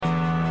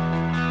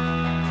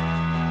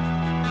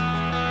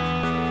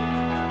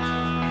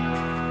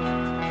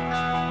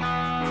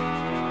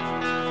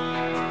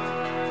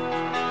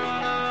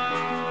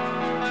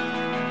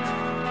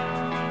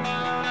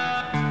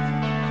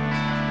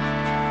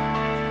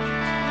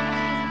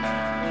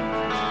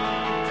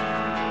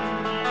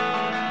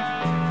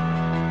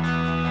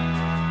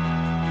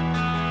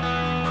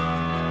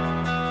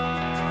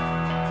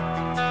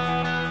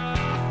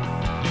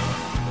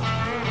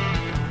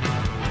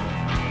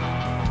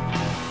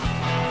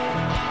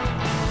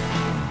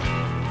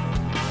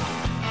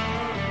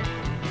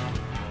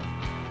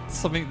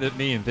something that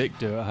me and Vic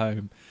do at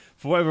home.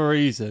 For whatever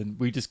reason,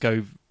 we just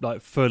go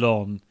like full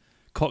on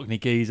Cockney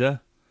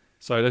geezer.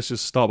 So let's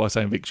just start by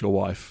saying Vic's your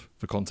wife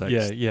for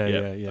context. Yeah.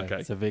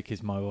 Okay. So Vic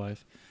is my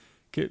wife.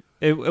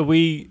 Are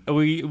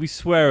we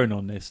swearing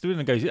on this? We're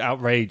going to go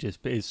outrageous,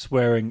 but is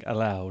swearing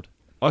allowed?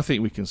 I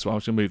think we can. So I'm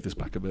just going to move this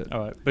back a bit.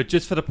 All right, but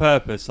just for the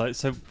purpose, like,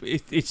 so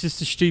it's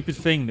just a stupid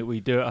thing that we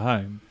do at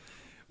home.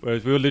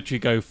 Whereas we'll literally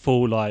go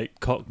full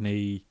like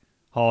Cockney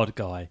hard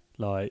guy,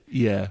 like,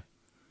 Yeah.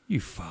 you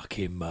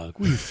fucking mug,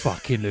 what are you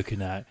fucking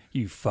looking at?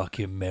 You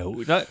fucking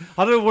melt. Like,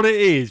 I don't know what it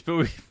is, but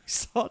we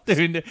start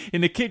doing it in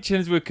the kitchen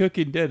as we're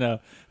cooking dinner,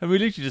 and we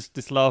literally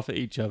just laugh at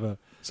each other.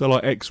 So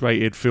like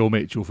X-rated Phil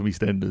Mitchell from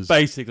EastEnders.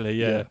 Basically,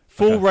 yeah. Yeah.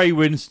 Full Okay. Ray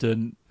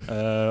Winston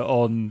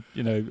on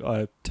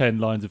 10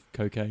 lines of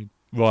cocaine.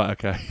 Right.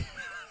 Okay.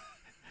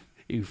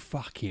 You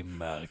fucking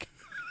mug.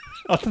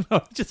 I don't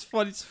know. It's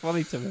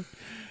funny to me.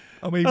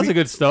 I mean, That's a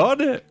good start,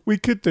 isn't it? we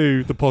could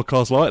do the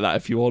podcast like that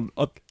if you want.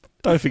 I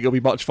don't think it'll be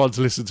much fun to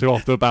listen to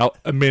after about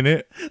a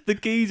minute. The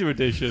geezer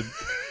edition.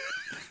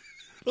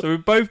 So we're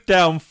both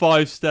down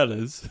 5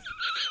 Stellas.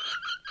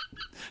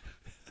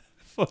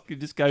 Fucking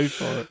just go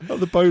for it. Like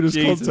the bonus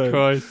Jesus content.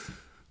 Christ.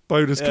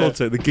 Bonus Yeah.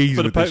 content. The geezer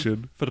For the,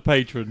 edition. for the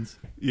patrons.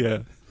 Yeah.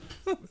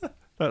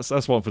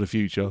 That's one for the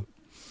future.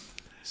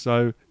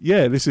 So,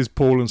 yeah, this is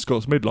Paul and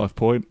Scott's midlife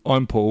point.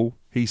 I'm Paul.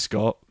 He's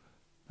Scott.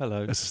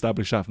 Hello. Let's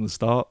establish that from the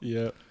start.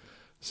 Yeah.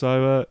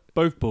 So,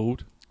 Both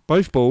bald.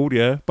 both bald,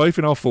 yeah. Both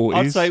in our 40s.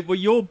 I'd say, well,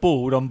 you're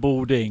bald, I'm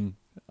balding.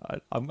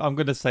 I'm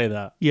going to say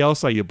that. Yeah, I'll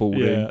say you're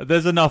balding. Yeah.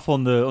 There's enough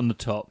on the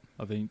top.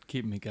 I think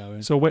keep me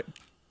going. So,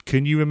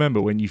 can you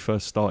remember when you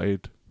first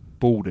started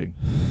balding?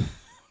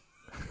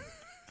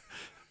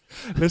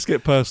 Let's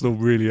get personal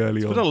really early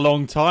It's on. been a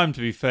long time, to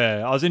be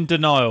fair. I was in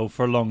denial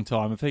for a long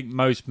time. I think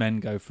most men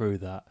go through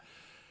that.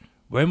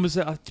 When was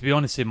it? To be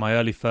honest, in my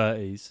early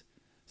 30s.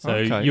 So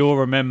Okay. you'll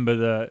remember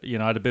that,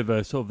 I had a bit of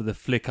a sort of the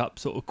flick up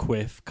sort of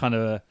quiff, kind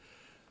of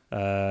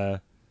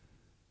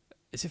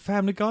is it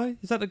Family Guy?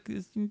 Is that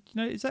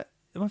is that,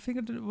 am I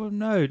thinking, well,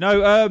 no.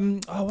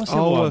 What's the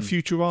other one?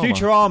 Futurama.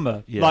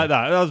 Futurama, Yeah. like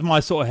that. That was my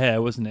sort of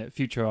hair, wasn't it?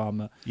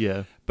 Futurama.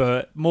 Yeah.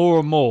 But more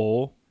and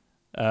more,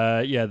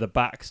 the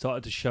back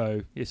started to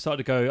show. I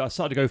started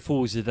to go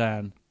full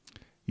Zidane.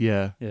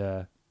 Yeah.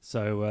 Yeah.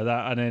 So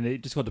and then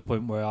it just got to the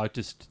point where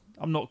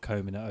I'm not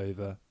combing it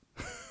over.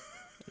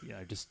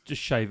 Just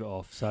shave it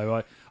off.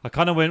 So I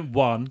kind of went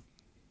 1,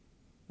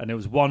 and it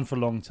was 1 for a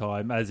long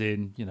time, as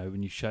in,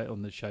 when you shave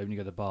on the show, when you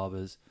go to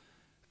barbers.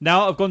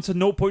 Now I've gone to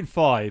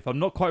 0.5. I'm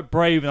not quite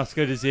brave enough to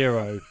go to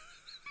 0.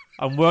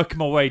 I'm working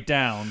my way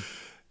down.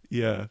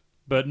 Yeah.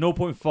 But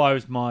 0.5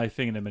 is my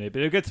thing in a minute. But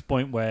it'll get to the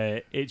point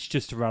where it's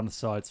just around the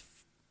sides.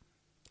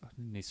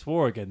 He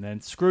swore again then.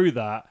 Screw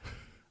that.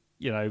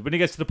 When it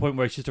gets to the point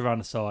where it's just around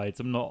the sides,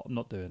 I'm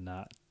not doing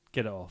that.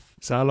 Get it off.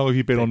 So how long have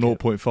you been on Take it.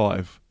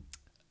 0.5?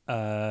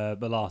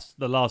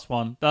 The last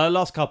one. The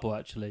last couple,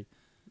 actually.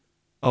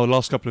 Oh,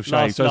 last couple of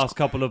shades. Last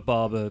couple of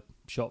barber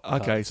shop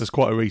Okay, cuts. so it's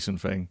quite a recent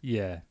thing.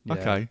 Yeah.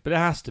 Okay. But it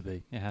has to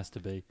be. It has to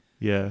be.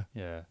 Yeah.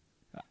 Yeah.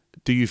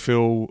 Do you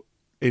feel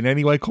in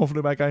any way confident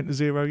about going to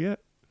 0 yet?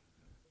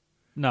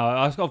 No,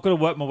 I've got to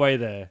work my way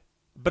there.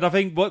 But I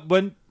think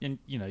when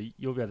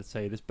you'll be able to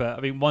say this, but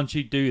I mean, once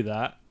you do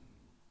that,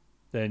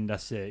 then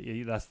that's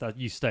it. That's that.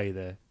 You stay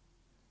there.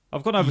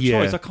 I've got no other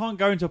choice. I can't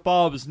go into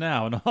barbers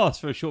now and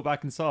ask for a short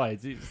back and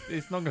sides.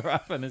 It's not going to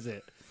happen, is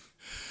it?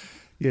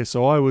 Yeah,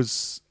 so I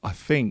was, I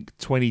think,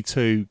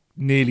 22,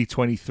 nearly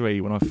 23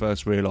 when I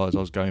first realised I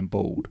was going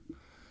bald.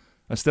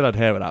 I still had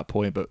hair at that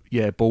point, but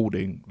yeah,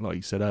 balding, like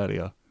you said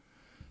earlier.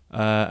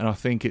 And I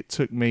think it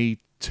took me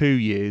 2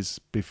 years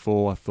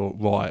before I thought,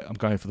 right, I'm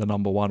going for the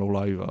number 1 all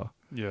over.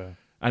 Yeah.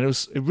 And it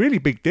was a really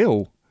big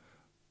deal.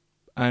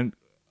 And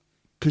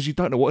because you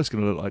don't know what it's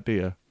going to look like, do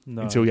you?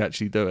 No. Until you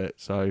actually do it.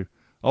 So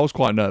I was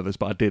quite nervous,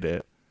 but I did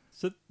it.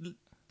 So,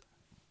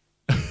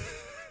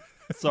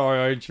 sorry,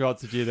 I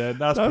interrupted you then.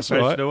 That's That's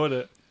professional,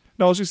 wasn't it?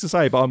 No, I was just to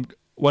say, but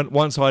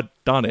once I'd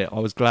done it, I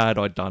was glad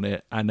I'd done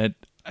it. And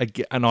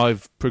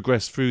I've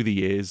progressed through the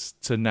years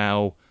to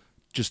now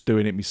just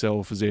doing it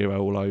myself for 0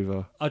 all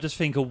over. I just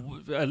think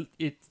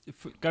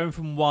going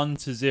from 1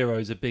 to 0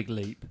 is a big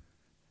leap.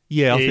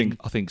 Yeah,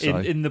 I think so.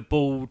 In the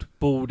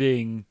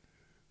balding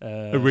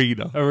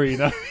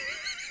Arena.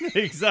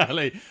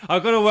 Exactly.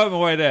 I've got to work my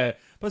way there.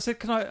 But I said,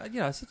 can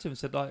I? I said to him,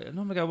 I'm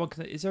going to go 1.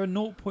 Is there a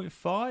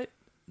 0.5?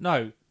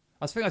 No.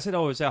 I think I said,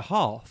 is there a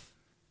half?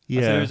 Yeah.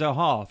 I said, is there a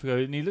half?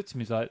 And he looked at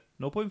me, he's like,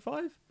 0.5?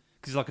 Because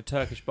he's like a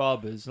Turkish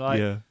barber's. Like,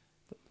 Yeah.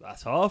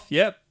 that's half?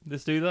 Yep,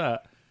 let's do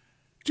that.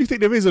 Do you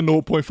think there is a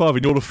 0.5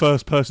 and you're the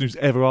first person who's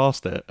ever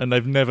asked it and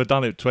they've never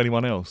done it to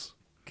anyone else?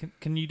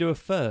 Can you do a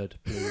third,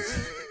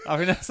 please? I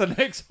mean, that's the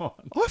next one.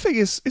 I think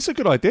it's a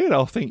good idea.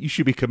 I think you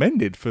should be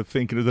commended for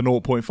thinking of the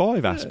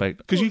 0.5 aspect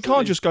because you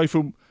can't just go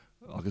from,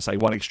 like I say,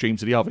 one extreme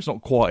to the other. It's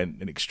not quite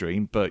an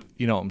extreme, but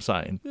you know what I'm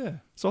saying. Yeah.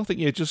 So I think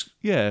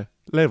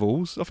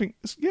levels. I think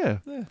Yeah.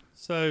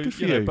 So Good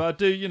for you. but I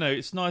do.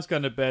 It's nice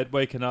going to bed,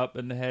 waking up,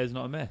 and the hair's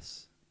not a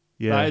mess.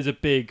 yeah. That is a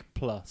big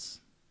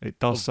plus. It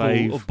does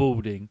save. Of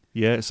balding.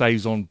 Yeah, it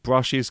saves on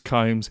brushes,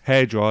 combs,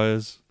 hair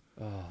dryers,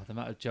 Oh, the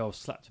amount of gel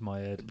slapped in my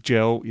head.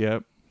 gel. Yeah,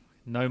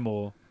 No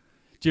more.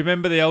 Do you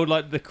remember the old,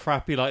 like, the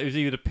crappy, like, it was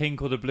either the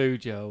pink or the blue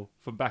gel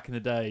from back in the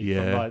day?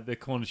 Yeah. From, like, the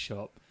corner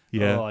shop?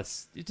 yeah. Oh,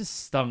 it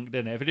just stunk,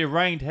 didn't it? If it had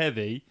rained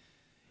heavy,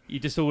 you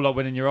just all, like,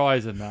 went in your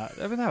eyes and that.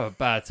 I mean, they were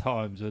bad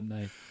times, weren't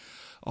they?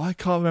 I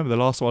can't remember the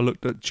last time I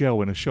looked at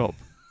gel in a shop.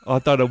 I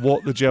don't know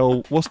what the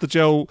gel.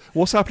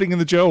 What's happening in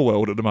the gel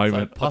world at the It's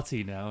moment? like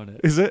putty now, isn't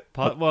it? Is it?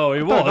 Well, it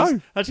don't was.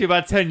 know. Actually,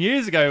 about 10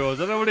 years ago it was.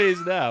 I don't know what it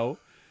is now.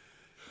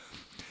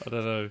 I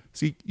don't know.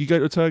 So you go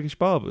to Turkish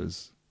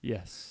barbers.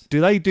 Yes.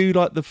 Do they do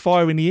like the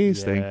fire in the ears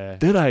Yeah. thing?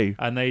 Do they?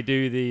 And they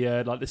do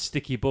the like the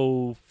sticky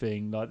ball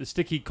thing, like the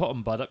sticky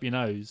cotton bud up your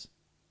nose.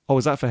 Oh,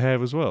 is that for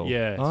hair as well?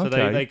 Yeah. Okay.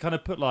 So they kind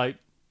of put like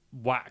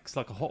wax,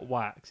 like a hot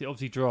wax. It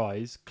obviously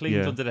dries, cleans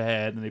Yeah. onto the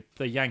hair, and then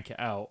they yank it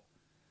out.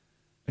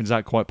 Is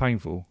that quite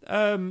painful?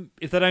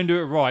 If they don't do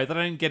it right, if they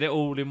don't get it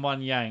all in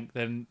one yank,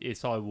 then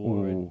it's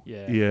eye-watering. Ooh,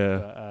 Yeah. yeah.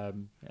 But,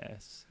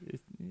 yes,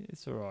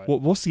 it's all right.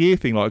 What's the ear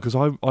thing like? Because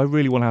I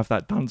really want to have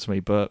that done to me,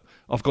 but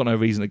I've got no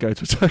reason to go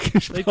to a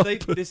Turkish barber.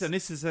 This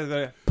is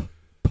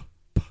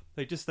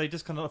they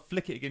just kind of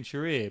flick it against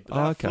your ear, but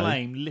that Okay.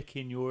 flame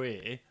licking your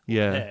ear,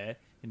 Yeah. hair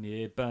in the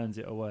ear burns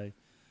it away,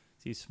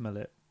 so you smell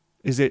it.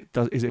 Is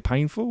it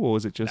painful or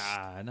is it just?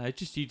 No, you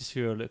just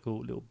feel a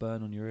little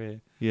burn on your ear.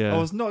 Yeah. I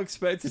was not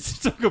expected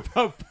to talk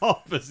about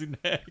barbers and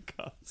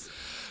haircuts.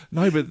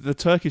 No, but the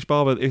Turkish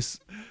barber is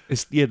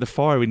the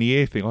fire in the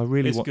ear thing. I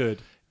really It's want.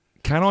 good.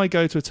 Can I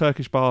go to a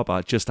Turkish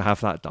barber just to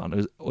have that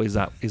done, or is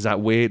that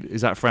weird?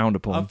 Is that frowned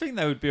upon? I think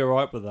they would be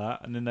alright with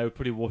that, and then they would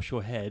probably wash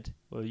your head,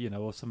 or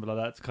or something like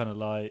that. To kind of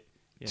like,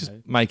 just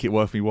make it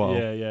worth me while.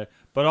 Yeah.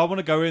 But I want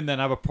to go in there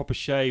and have a proper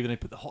shave, and they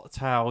put the hot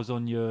towels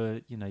on your,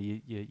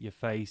 your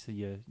face, and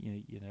your,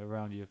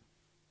 around your.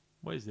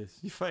 What is this?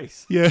 Your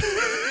face. Yeah.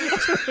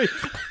 I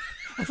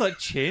was like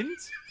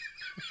chins,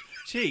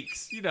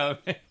 cheeks.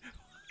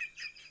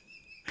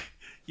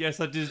 Yes,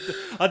 I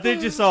did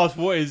just ask,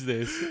 what is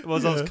this? I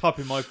was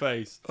cupping my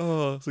face.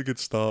 Oh, that's a good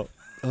start.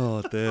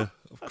 Oh dear,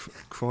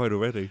 I've cried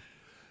already.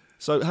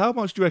 So, how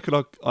much do you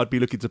reckon I'd be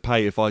looking to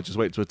pay if I just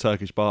went to a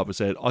Turkish barber and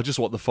said, "I just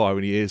want the fire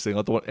in the ears thing.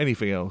 I don't want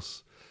anything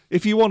else."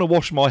 If you want to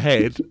wash my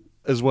head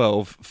as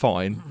well,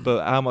 fine.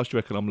 But how much do you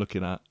reckon I'm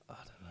looking at? I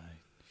don't know,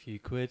 a few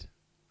quid.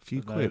 A few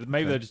I don't know. quid.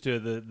 Maybe okay. they'll just do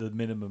the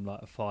minimum,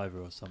 like a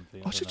 £5 or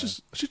something. I should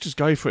just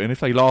go for it. And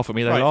if they laugh at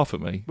me, they Right. laugh at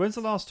me. When's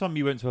the last time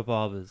you went to a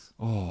barber's?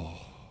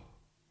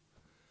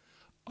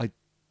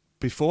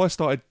 Before I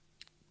started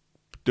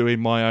doing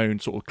my own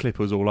sort of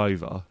clippers all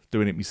over,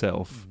 doing it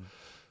myself,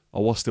 I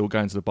was still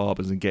going to the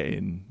barbers and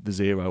getting the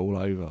zero all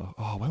over.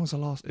 Oh, when was the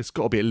last? It's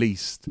got to be at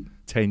least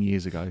 10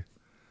 years ago.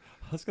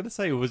 I was going to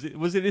say, was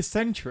it this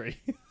century?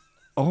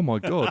 Oh my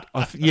God.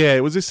 Yeah,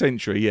 it was this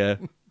century, yeah.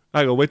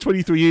 Hang on, we're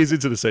 23 years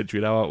into the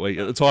century now, aren't we?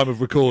 At the time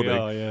of recording.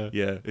 Yeah.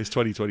 Yeah, it's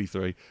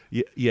 2023.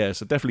 Yeah,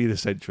 so definitely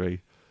this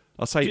century.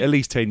 I'd say at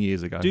least 10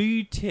 years ago. Do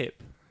you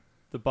tip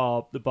the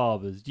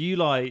barbers? Do you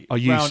round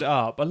it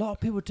up? A lot of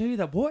people do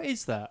that. What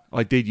is that?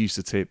 I did used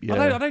to tip, yeah.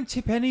 I don't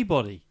tip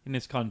anybody in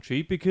this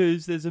country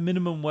because there's a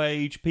minimum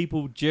wage.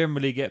 People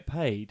generally get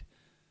paid.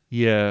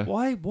 Yeah.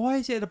 Why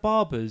is it at the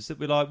barbers that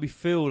we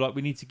feel like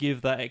we need to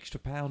give that extra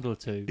 £1 or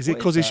two? Is it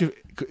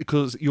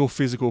because your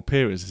physical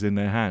appearance is in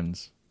their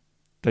hands?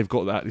 They've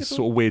got this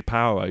sort of weird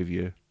power over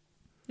you.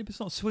 Yeah, but it's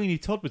not Sweeney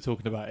Todd we're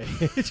talking about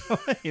here. Do you know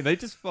what I mean? They're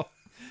just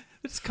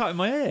cutting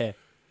my hair.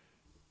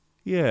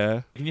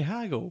 Yeah. Can you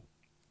haggle?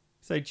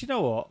 Say, do you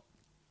know what?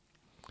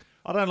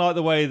 I don't like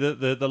the way that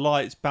the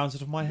lights bounce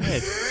off my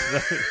head.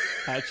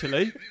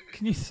 Actually,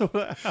 can you sort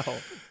that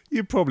out?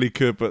 You probably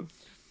could, but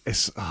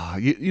it's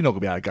you're not going to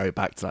be able to go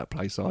back to that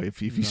place, are you?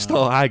 If you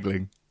start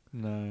haggling.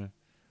 No.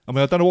 I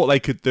mean, I don't know what they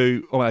could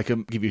do. I mean, they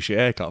can give you a shit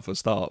haircut for a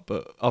start,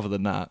 but other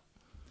than that.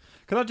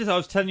 I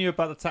was telling you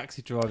about the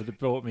taxi driver that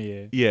brought me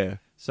here. Yeah.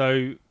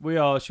 So we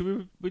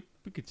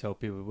could tell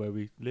people where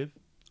we live.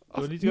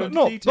 Do I need to go into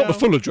Not detail? the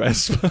full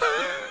address.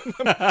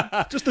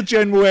 Just the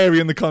general area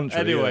in the country.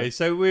 Anyway,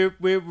 so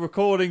we're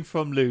recording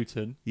from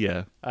Luton.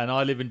 Yeah. And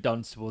I live in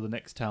Dunstable, the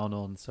next town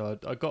on. So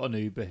I got an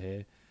Uber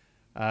here.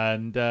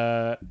 And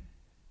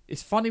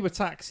it's funny with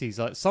taxis.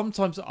 Like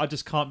sometimes I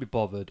just can't be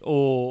bothered.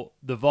 Or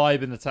the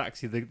vibe in the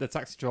taxi, the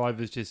taxi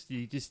driver's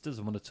he just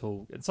doesn't want to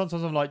talk. And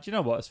sometimes I'm like, do you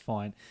know what? It's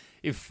fine.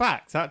 In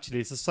fact, actually,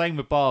 it's the same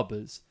with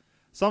barbers.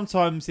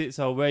 Sometimes it's,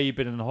 where you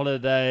been on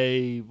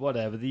holiday,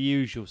 whatever, the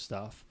usual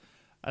stuff.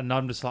 And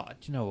I'm just like,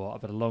 do you know what?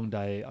 I've had a long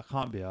day. I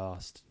can't be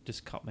asked.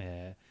 Just cut my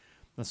hair.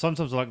 And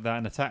sometimes I like that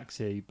in a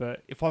taxi.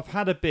 But if I've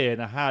had a beer,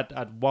 and I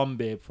had one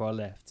beer before I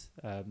left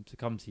to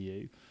come to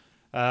you,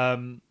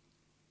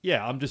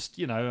 yeah, I'm just,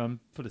 I'm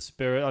full of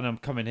spirit. And I'm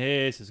coming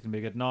here, so it's going to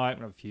be a good night. I'm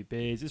going to have a few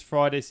beers. It's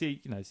Friday, it's the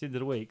end of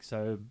the week.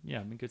 So, yeah,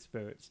 I'm in good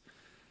spirits.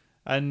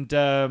 And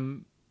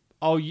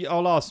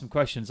I'll ask some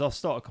questions. I'll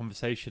start a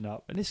conversation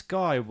up. And this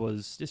guy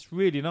was just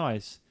really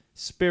nice.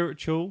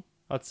 Spiritual,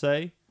 I'd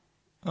say.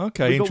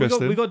 Okay,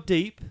 interesting. We got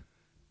deep.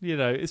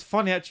 It's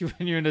funny actually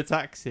when you're in a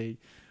taxi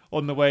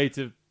on the way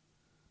to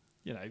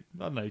you know, I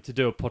don't know, to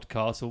do a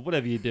podcast or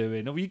whatever you're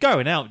doing, or you're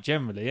going out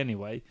generally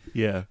anyway.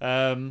 Yeah.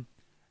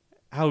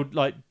 How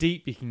like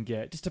deep you can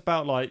get, just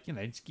about like, you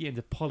know, just get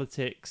into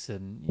politics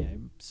and, you know,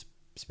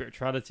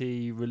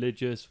 spirituality,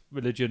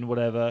 religion,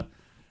 whatever.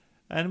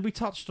 And we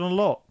touched on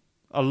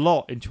a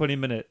lot in 20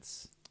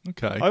 minutes.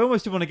 Okay. I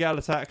almost didn't want to get out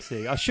of the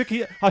taxi. I shook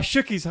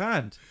his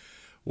hand.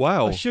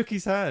 Wow. I shook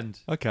his hand.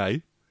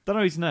 Okay. Don't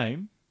know his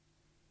name,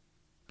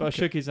 but I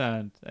shook his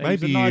hand. And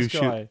Maybe he was a nice you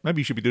guy. should.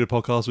 Maybe you should be doing a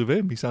podcast with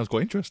him. He sounds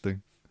quite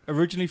interesting.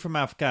 Originally from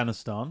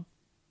Afghanistan,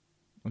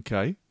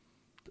 Okay.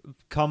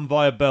 come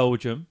via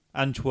Belgium,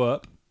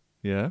 Antwerp,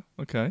 Yeah.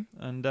 Okay.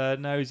 and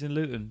now he's in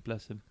Luton.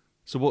 Bless him.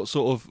 So what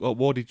sort of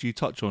what did you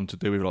touch on to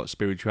do with like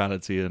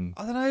spirituality and?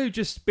 I don't know,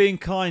 just being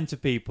kind to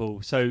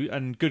people. So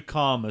and good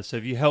karma. So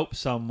if you help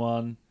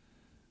someone,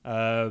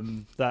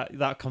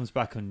 that comes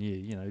back on you.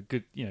 You know,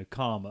 good. You know,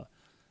 karma,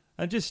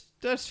 and just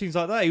things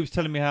like that. He was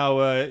telling me how.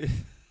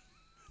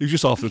 He was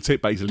just after a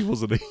tip, basically,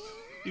 wasn't he?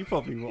 He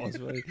probably was.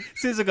 Right?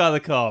 Since the guy in the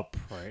car,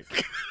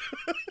 prick.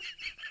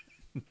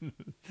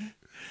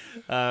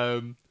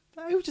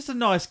 He was just a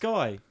nice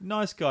guy.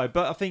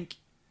 But I think,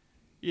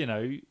 you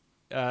know,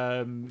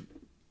 I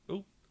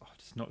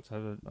just knocked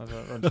over. I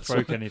just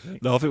broke anything.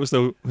 No, I think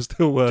we're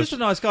still worse. Just a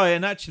nice guy,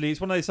 and actually,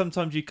 it's one of those.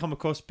 Sometimes you come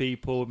across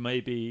people,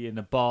 maybe in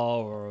a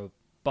bar or a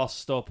bus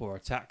stop or a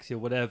taxi or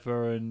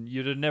whatever, and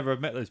you'd have never have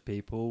met those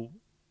people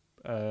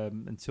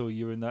until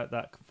you're in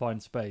that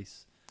confined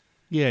space.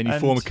 Yeah, and you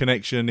form a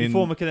connection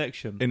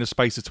in a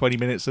space of 20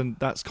 minutes, and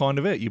that's kind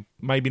of it. You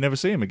maybe never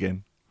see him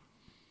again.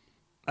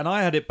 And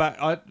I had it back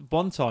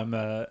one time.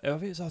 I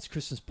think it was after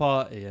Christmas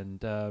party,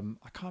 and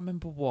I can't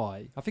remember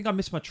why. I think I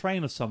missed my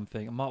train or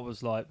something. And Mark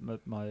was like, my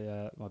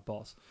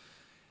boss.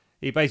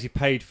 He basically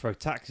paid for a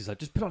taxi. He's like,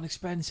 just put on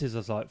expenses. I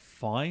was like,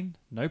 fine,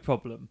 no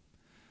problem.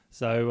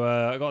 So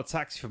I got a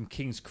taxi from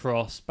King's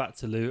Cross back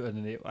to Luton,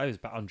 and it was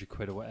about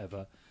 £100 or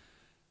whatever.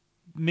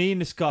 Me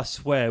and this guy, I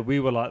swear, we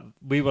were like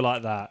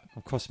that.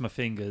 I'm crossing my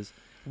fingers.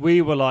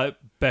 We were like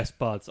best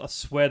buds. I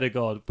swear to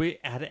God, we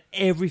had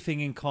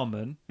everything in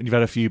common. And you've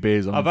had a few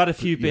beers. I've had a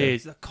few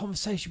beers. The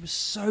conversation was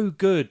so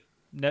good.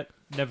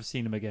 Never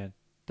seen him again.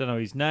 Don't know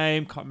his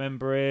name. Can't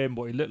remember him.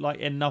 What he looked like.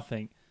 And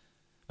nothing.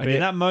 But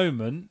in that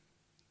moment,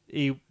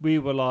 we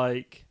were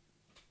like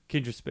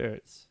kindred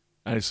spirits.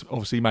 And it's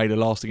obviously made a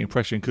lasting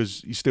impression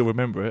because you still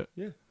remember it.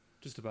 Yeah,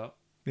 just about.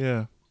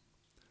 Yeah.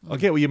 I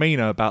get what you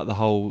mean about the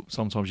whole,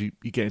 sometimes you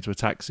get into a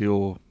taxi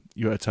or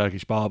you're at a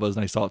Turkish barber's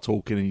and they start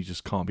talking and you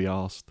just can't be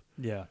asked.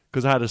 Yeah.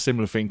 Because I had a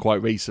similar thing quite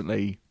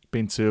recently.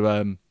 Been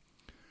to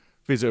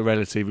visit a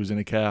relative who was in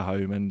a care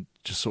home and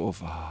just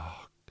sort of,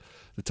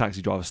 the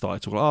taxi driver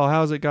started talking,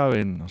 how's it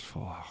going? I was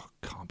like,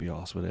 can't be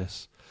asked with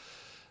this.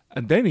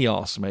 And then he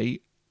asked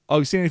me,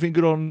 you seen anything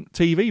good on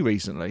TV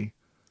recently?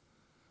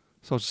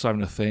 So I was just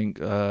having a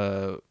think,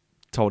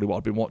 told him what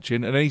I'd been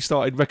watching, and then he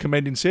started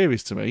recommending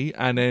series to me,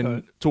 and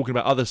then talking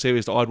about other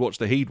series that I'd watched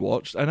that he'd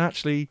watched, and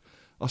actually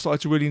I started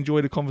to really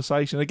enjoy the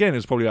conversation. Again, it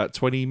was probably about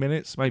 20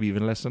 minutes, maybe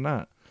even less than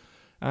that.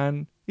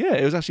 And yeah,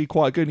 it was actually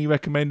quite good, and he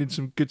recommended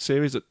some good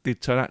series that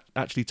did turn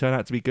out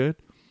to be good.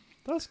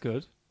 That's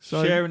good.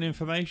 So, sharing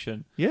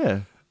information.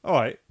 Yeah. All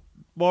right.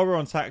 While we're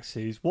on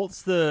taxis,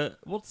 what's the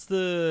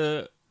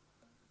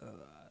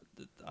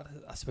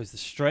I suppose the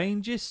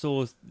strangest,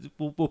 or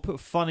we'll put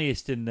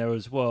funniest in there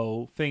as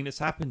well, thing that's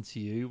happened to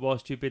you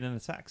whilst you've been in a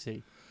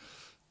taxi?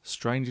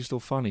 Strangest or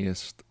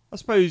funniest? I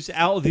suppose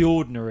out of the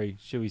ordinary,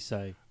 shall we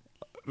say?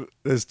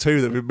 There's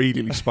two that have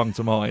immediately sprung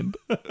to mind.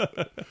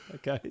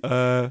 Okay.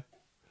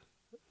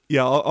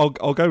 Yeah, I'll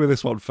go with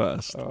this one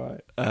first. All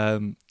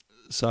right.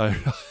 So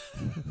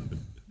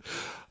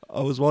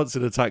I was once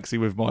in a taxi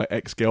with my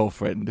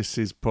ex-girlfriend. This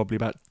is probably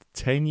about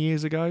 10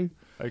 years ago.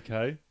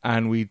 Okay.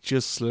 And we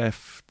just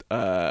left.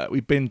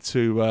 We'd been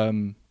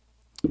to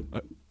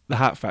the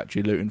Hat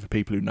Factory in Luton, for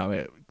people who know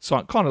it. It's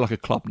kind of like a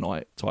club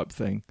night type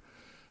thing.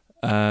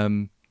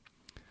 So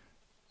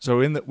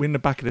we're in the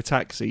back of the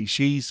taxi.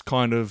 She's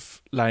kind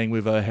of laying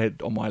with her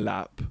head on my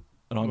lap,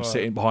 and I'm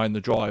sitting behind the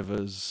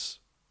driver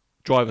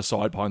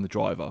side behind the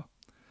driver.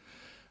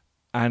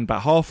 And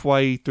about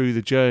halfway through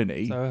the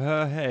journey, so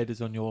her head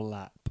is on your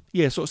lap.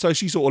 Yeah, so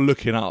she's sort of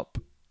looking up.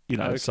 You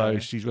know, Okay. So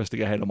she's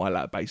resting her head on my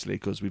lap, basically,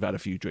 because we've had a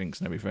few drinks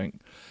and everything.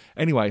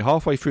 Anyway,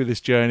 halfway through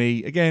this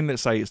journey, again,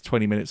 let's say it's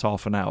 20 minutes,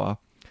 half an hour,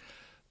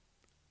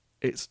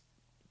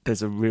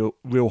 there's a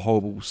real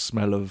horrible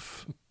smell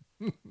of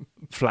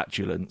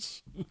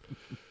flatulence.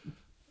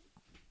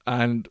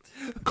 And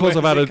because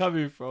I've had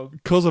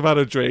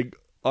a drink,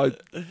 I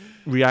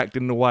react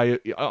in the way,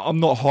 I'm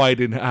not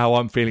hiding how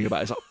I'm feeling about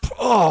it. It's like,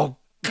 oh,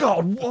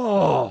 God,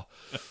 whoa.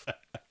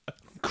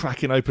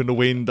 Cracking open the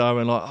window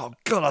and like, oh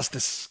God, that's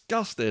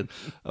disgusting.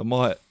 And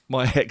my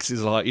ex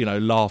is like,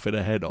 laughing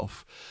her head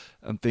off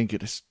and thinking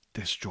this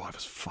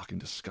driver's fucking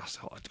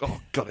disgusting. Oh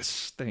God, it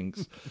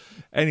stinks.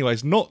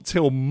 Anyways, not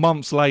till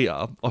months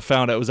later I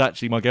found out it was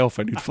actually my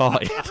girlfriend who'd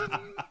farted.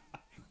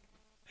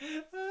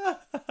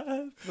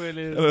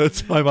 Brilliant. And at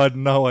the time I had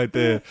no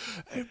idea.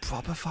 It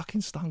proper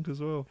fucking stunk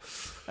as well.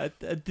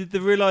 Did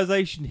the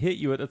realisation hit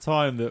you at the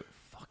time that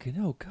fucking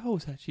hell,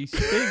 girls actually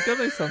stink, don't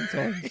they,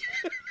 sometimes?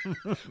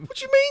 What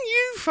do you mean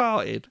you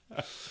farted?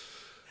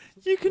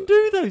 You can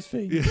do those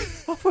things. Yeah.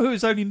 I thought it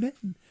was only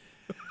men.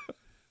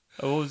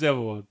 Oh, what was the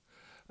other one?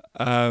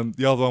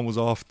 The other one was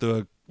after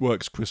a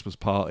works Christmas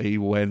party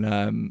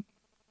when,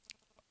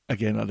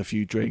 again, I had a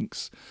few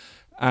drinks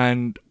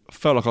and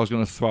felt like I was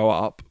going to throw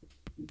up.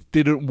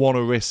 Didn't want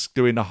to risk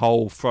doing the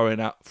whole throwing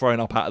up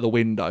out of the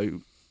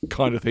window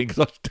kind of thing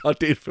because I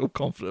did feel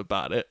confident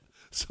about it.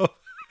 So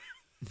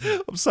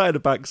I'm sat in the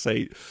back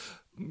seat.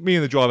 Me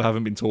and the driver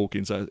haven't been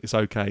talking, so it's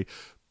okay.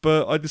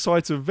 But I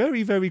decided to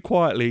very, very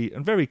quietly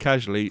and very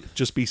casually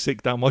just be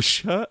sick down my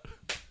shirt.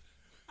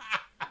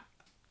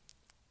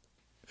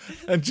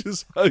 And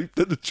just hope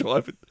that the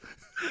driver...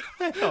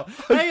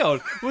 Hang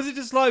on. Was it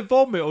just like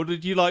vomit, or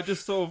did you like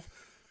just sort of...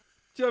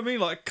 Do you know what I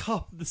mean? Like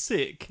cup the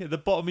sick at the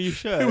bottom of your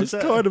shirt? It was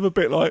kind of a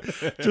bit like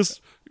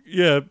just,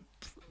 yeah,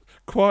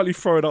 quietly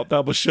throwing up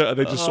down my shirt and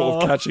then just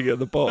sort of catching it at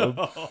the bottom.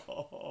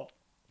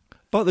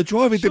 But the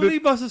driver Surely didn't... he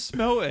must have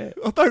smelt it.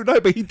 I don't know,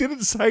 but he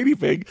didn't say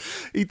anything.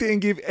 He didn't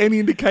give any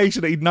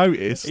indication that he'd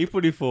noticed. He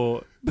probably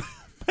thought...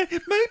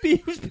 Maybe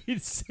he was being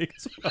sick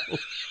as well.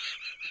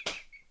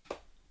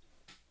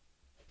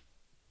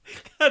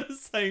 At the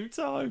same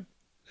time.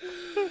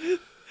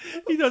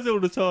 He does it all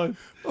the time.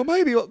 Or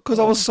maybe because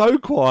I was so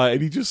quiet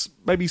and he just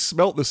maybe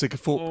smelt the sick and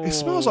thought, it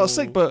smells like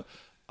sick, but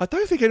I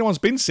don't think anyone's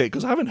been sick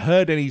because I haven't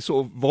heard any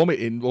sort of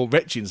vomiting or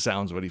retching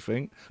sounds or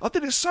anything. I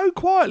did it so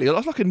quietly. I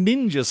was like a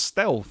ninja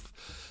stealth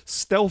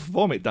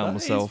vomit down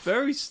myself.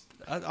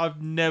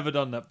 I've never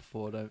done that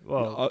before, though.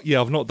 Well, yeah,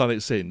 I've not done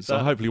it since.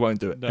 I hopefully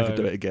won't ever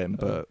do it again.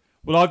 But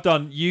well, I've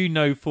done, you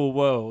know full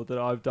well that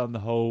I've done the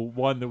whole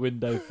wind the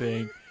window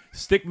thing,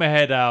 stick my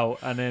head out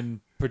and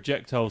then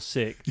projectile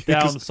sick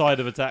down the side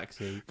of a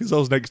taxi. Because I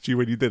was next to you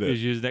when you did it.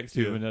 Because you was next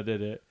to me when I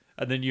did it.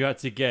 And then you had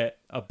to get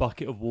a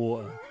bucket of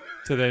water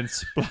to then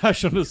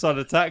splash on the side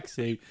of the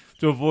taxi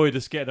to avoid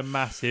us getting a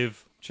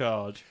massive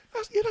charge.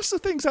 That's the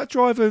things that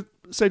driver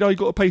said, you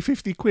got to pay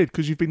 50 quid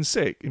because you've been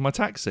sick in my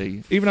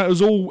taxi. Even though it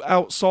was all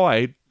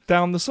outside,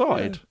 down the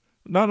side.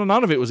 Yeah.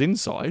 None of it was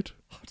inside.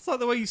 It's like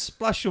the way you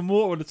splash some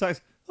water on the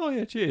taxi. Oh,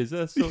 yeah, cheers.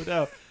 That's sorted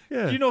out.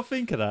 Yeah. Do you not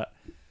think of that?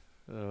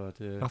 Oh,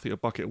 dear. Nothing a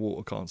bucket of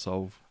water can't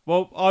solve.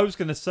 Well, I was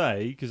going to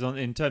say, because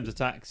in terms of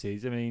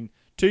taxis, I mean,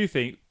 two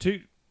that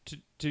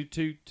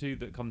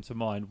come to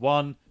mind.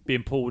 One,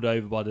 being pulled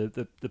over by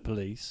the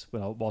police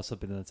whilst I've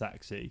been in a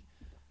taxi.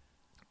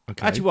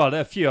 Okay. Actually, well, there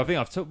are a few. I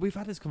think we've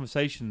had this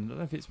conversation. I don't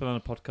know if it's been on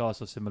a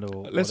podcast or similar.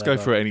 Or Let's whatever.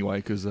 go for it anyway,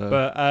 because.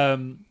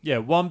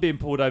 One being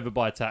pulled over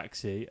by a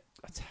taxi.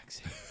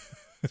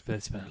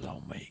 It's been a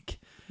long week.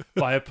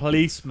 By a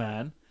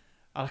policeman.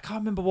 And I can't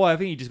remember why. I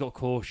think he just got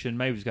cautioned.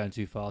 Maybe he was going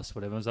too fast or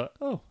whatever. I was like,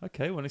 oh,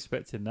 okay, wasn't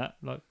expecting that.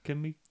 Like,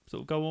 can we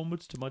sort of go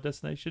onwards to my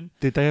destination?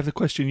 Did they ever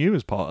question you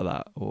as part of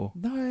that? Or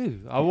No,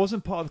 I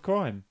wasn't part of the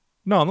crime.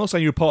 No, I'm not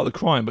saying you were part of the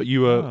crime, but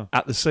you were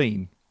at the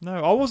scene.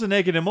 No, I wasn't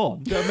egging him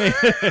on. Do you know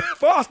what I mean?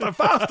 Faster,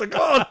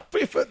 go on,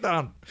 put your foot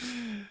down.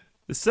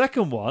 The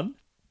second one,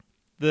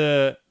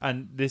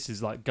 and this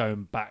is like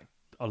going back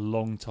a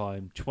long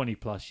time, 20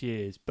 plus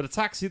years, but a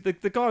taxi, the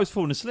guy was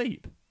falling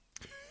asleep.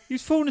 He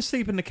was falling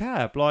asleep in the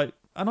cab, like,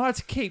 and I had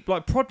to keep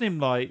like prodding him,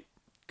 like,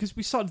 because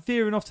we started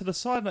veering off to the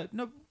side, like,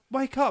 no,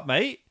 wake up,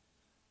 mate.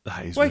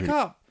 Wake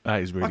up.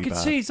 That is really I could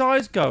bad. see his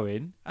eyes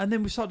going, and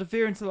then we started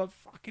veering to like,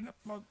 fucking,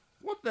 like,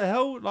 what the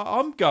hell? Like,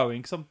 I'm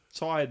going because I'm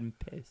tired and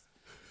pissed.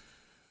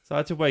 So I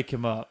had to wake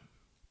him up.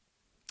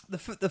 The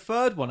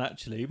third one,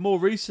 actually, more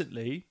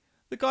recently,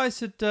 the guy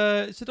said,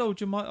 "Oh, do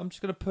you mind? I'm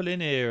just going to pull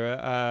in here.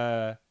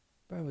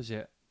 Where was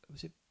it?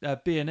 Was it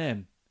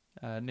B&M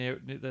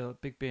near the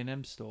big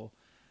B&M store?"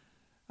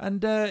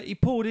 And he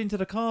pulled into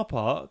the car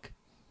park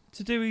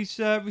to do his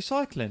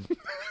recycling.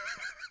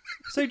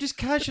 So he just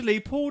casually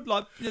pulled,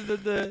 like,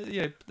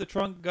 the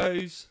trunk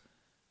goes.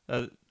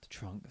 The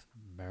trunk,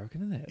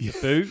 American, isn't it? Yeah.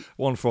 The boot.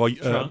 One for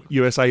our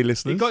USA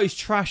listeners. He got his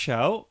trash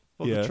out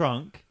of the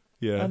trunk.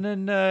 Yeah. And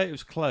then it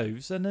was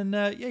closed. And then,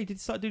 he did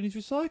start doing his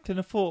recycling.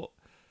 I thought,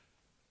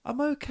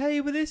 I'm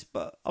okay with this,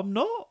 but I'm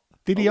not.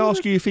 Did he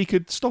ask you if he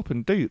could stop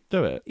and do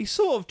it? He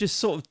sort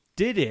of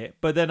did it,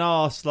 but then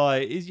asked,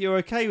 like, is you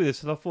okay with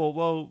this? And I thought,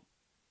 well,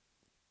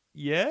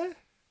 yeah,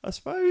 I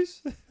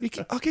suppose.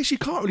 I guess you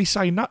can't really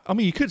say no. I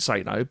mean, you could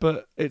say no,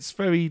 but it's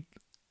very...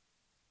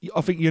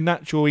 I think your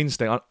natural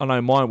instinct, I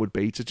know mine would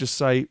be, to just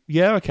say,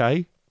 yeah,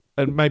 okay,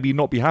 and maybe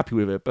not be happy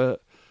with it,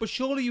 but... But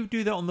surely you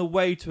do that on the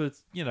way to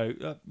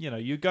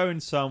you're going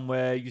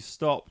somewhere, you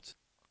stopped.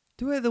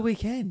 Do it at the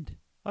weekend.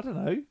 I don't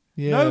know.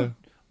 Yeah. No,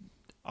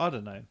 I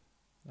don't know.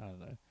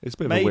 It's a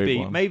bit of a weird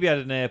one. Maybe I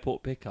had an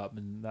airport pickup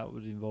and that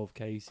would involve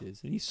cases.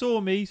 And he saw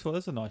me, he thought,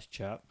 that's a nice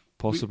chap.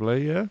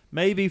 Possibly, yeah.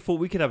 Maybe he thought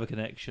we could have a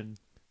connection.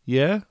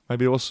 Yeah,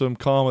 maybe there was some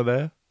karma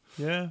there.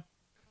 Yeah.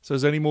 So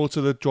is there any more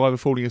to the driver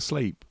falling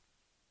asleep?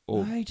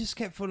 Or... No, he just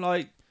kept for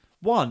like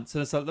once,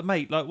 and it's like the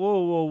mate, like,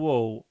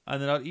 whoa.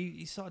 And then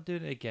he started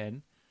doing it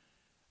again.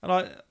 And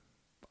I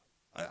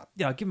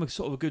give him a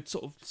sort of a good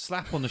sort of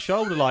slap on the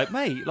shoulder, like,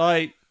 mate,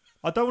 like,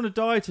 I don't want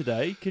to die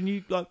today. Can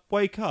you, like,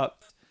 wake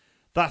up?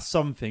 that's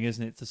something,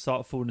 isn't it? To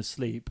start falling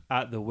asleep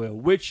at the wheel,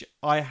 which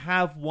I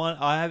have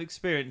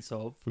experience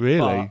of. Really?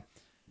 But,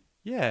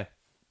 yeah,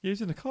 you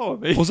was in the car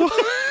with me. Was I?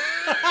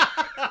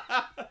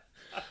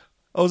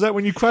 Oh, was that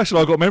when you crashed and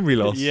I got memory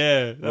loss?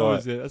 Yeah, that Right.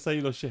 was it. That's how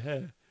you lost your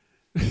hair.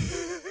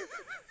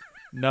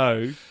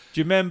 No. Do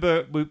you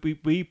remember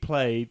we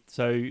played,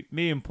 so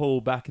me and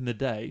Paul back in the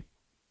day,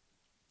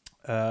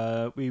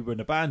 we were in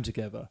a band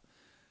together,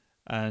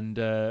 and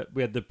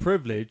we had the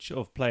privilege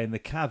of playing the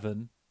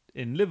Cavern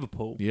in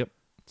Liverpool Yep.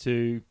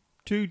 to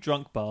two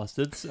drunk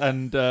bastards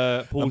and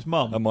Paul's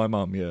mum. And my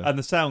mum, yeah. And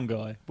the sound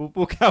guy.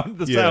 We'll count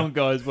the Yeah. sound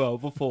guy as well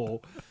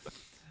before.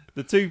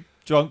 The two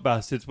drunk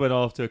bastards went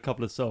after a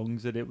couple of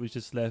songs, and it was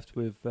just left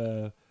with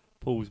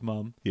Paul's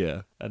mum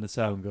Yeah. and the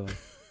sound guy.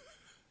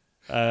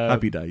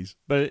 Happy days.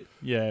 But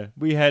yeah,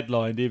 we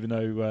headlined, even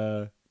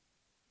though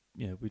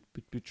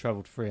we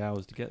travelled 3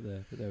 hours to get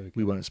there. But there we go.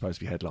 We weren't supposed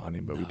to be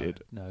headlining, but we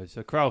did. No,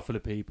 so a crowd full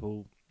of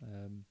people,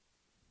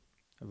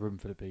 a room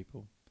full of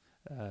people.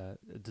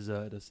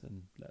 Deserted us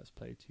and let us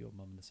play to your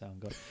mum and the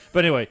sound guy.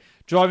 But anyway,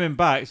 driving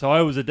back, so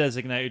I was a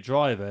designated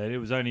driver, and it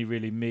was only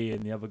really me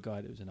and the other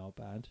guy that was in our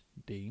band,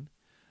 Dean,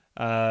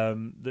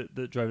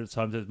 that drove at the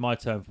time. So it was my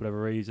turn for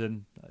whatever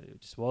reason.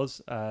 It just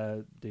was.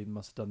 Dean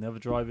must have done the other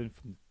driving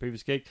from the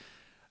previous gig.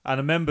 And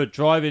I remember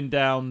driving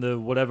down the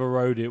whatever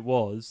road it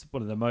was,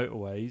 one of the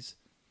motorways.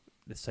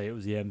 Let's say it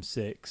was the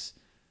M6,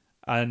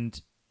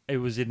 and it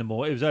was in the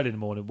morning. It was early in the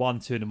morning, 1,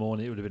 2 in the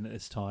morning. It would have been at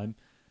this time.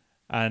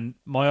 And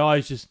my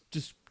eyes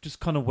just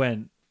kind of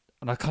went,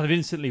 and I kind of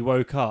instantly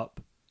woke up,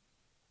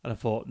 and I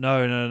thought, no.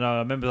 I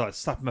remember like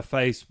slapping my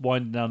face,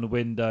 winding down the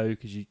window,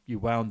 because you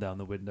wound down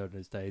the window in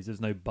those days. There's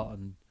no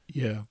button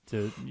Yeah.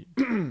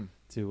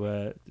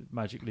 to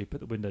magically put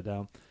the window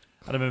down.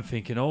 And I remember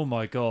thinking, oh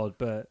my God,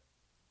 but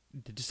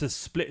just a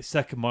split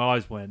second my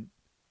eyes went.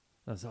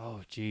 I was like,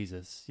 oh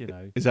Jesus, you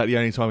know. Is that the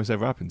only time it's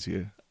ever happened to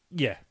you?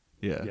 Yeah.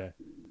 Yeah.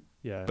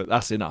 Yeah. But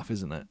that's enough,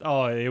 isn't it?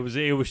 Oh, it was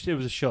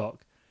a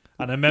shock.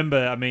 And I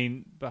remember, I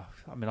mean,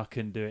 I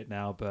couldn't do it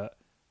now, but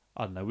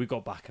I don't know. We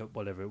got back at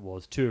whatever it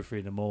was, 2 or 3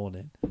 in the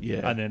morning,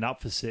 Yeah. and then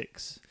up for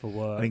 6 for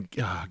work. I think,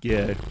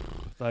 yeah.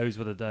 Those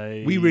were the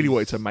days. We really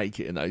wanted to make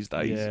it in those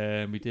days.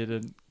 Yeah, and we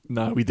didn't.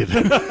 No, we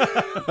didn't.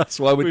 That's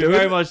why we're We doing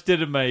very it. much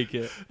didn't make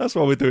it. That's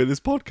why we're doing this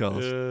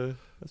podcast.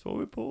 That's why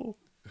we're poor.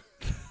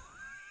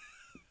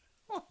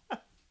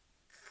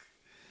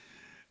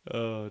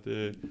 Oh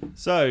dear.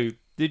 So,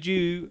 did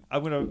you?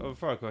 I'm gonna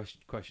throw a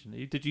question at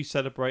you. Did you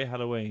celebrate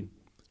Halloween?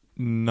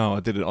 No,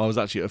 I didn't. I was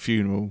actually at a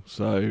funeral,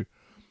 so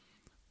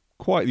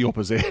quite the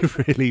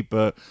opposite, really.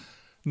 But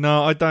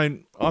no, I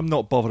don't. I'm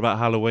not bothered about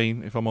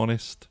Halloween, if I'm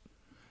honest.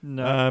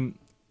 No.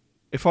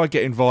 If I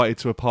get invited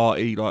to a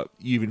party, like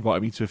you've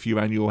invited me to a few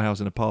at your house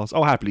in the past,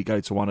 I'll happily go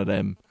to one of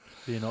them.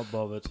 You're not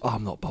bothered.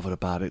 I'm not bothered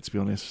about it, to be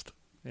honest.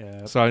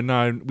 Yeah. So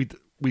no,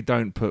 we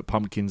don't put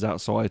pumpkins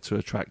outside to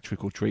attract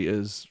trick or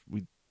treaters.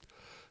 We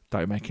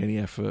don't make any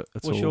effort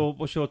at all.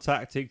 What's your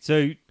tactic?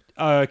 So,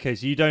 okay,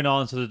 so you don't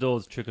answer the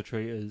doors, trick or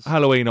treaters.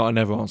 Halloween, I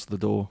never answer the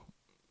door.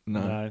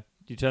 No.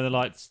 You turn the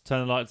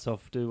lights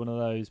off. Do one of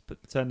those, but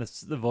turn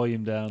the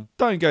volume down.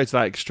 Don't go to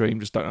that extreme.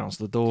 Just don't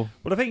answer the door.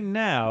 Well, I think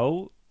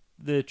now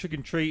the trick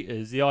and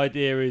treaters, the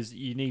idea is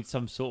you need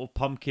some sort of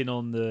pumpkin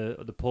on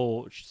the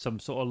porch, some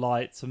sort of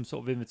light, some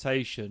sort of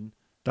invitation.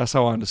 That's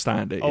how I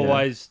understand it. Yeah.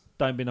 Otherwise,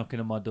 don't be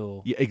knocking on my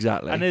door. Yeah,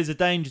 exactly. And there's a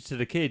danger to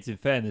the kids, in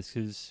fairness,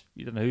 because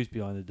you don't know who's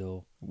behind the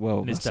door well,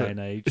 in this day and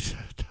age.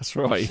 That's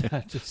right.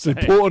 Yeah. Just It's an saying.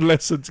 important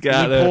lesson to get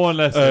out there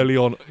lesson. early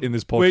on in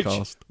this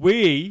podcast. Which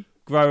we,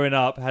 growing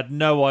up, had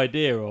no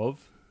idea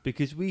of,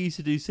 because we used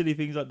to do silly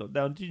things like knock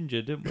down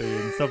ginger, didn't we,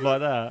 and stuff like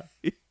that.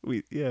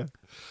 Yeah,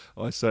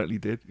 I certainly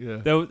did. Yeah.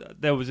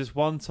 There was this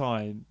one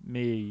time,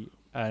 me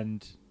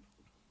and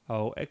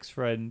our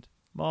ex-friend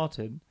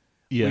Martin,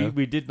 Yeah.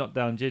 we did knock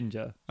down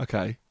ginger.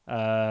 Okay.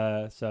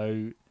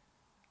 So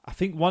I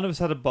think one of us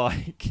had a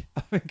bike.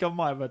 I think I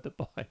might have had the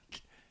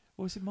bike.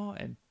 Or was it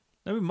Martin?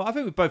 No, I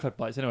think we both had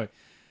bikes anyway.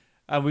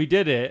 And we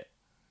did it.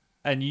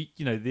 And you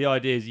know, the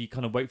idea is you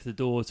kind of wait for the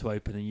door to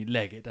open and you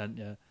leg it, don't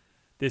you?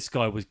 This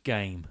guy was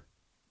game.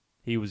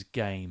 He was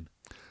game.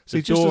 So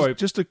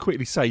just to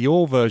quickly say,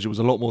 your version was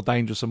a lot more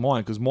dangerous than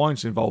mine, because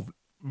mine's involved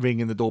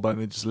ringing the doorbell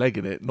and then just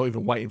legging it, not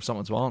even waiting for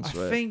someone to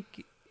answer it. I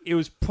think it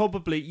was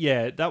probably,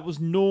 that was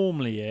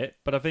normally it,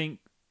 but I think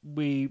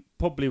we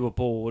probably were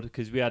bored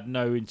because we had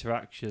no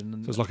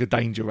interaction. So it's like a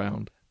danger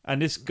round.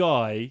 And this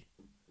guy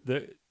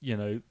that, you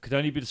know, could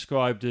only be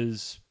described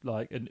as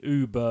like an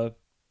Uber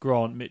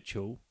Grant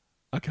Mitchell,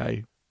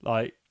 Okay.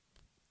 like,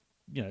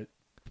 you know,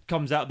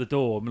 comes out the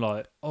door. I'm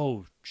like,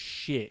 oh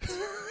shit.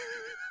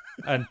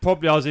 And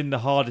probably I was in the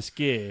hardest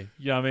gear,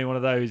 you know what I mean? One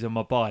of those on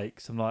my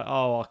bikes. I'm like,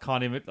 oh, I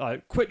can't even,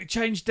 like, quickly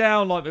change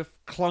down, like, with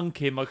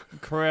clunking, my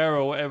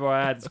Carrera or whatever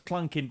I had, is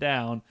clunking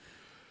down.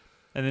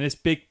 And then this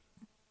big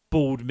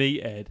bald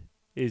meathead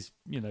is,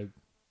 you know,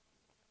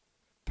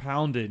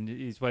 pounding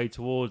his way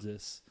towards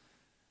us.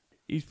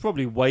 He's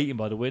probably waiting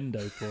by the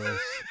window for us.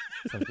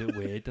 Sounds a bit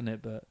weird, doesn't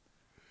it? But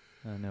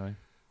anyway.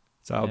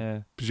 So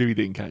I presume he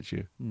didn't catch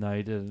you. No,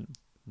 he didn't.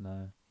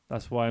 No.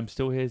 That's why I'm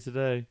still here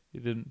today. You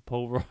didn't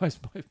pulverise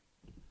my...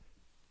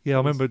 Yeah, I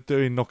remember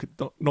doing knock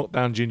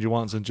down ginger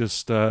once, and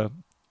just as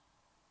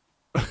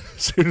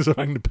soon as I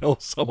rang the bell,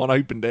 someone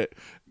opened it,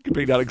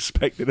 completely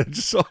unexpected, and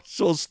just sort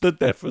of stood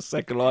there for a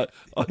second, like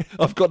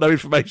I've got no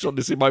information on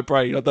this in my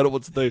brain. I don't know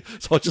what to do,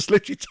 so I just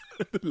literally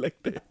turned and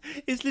left it.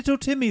 Is little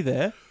Timmy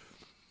there?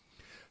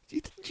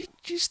 Do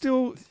you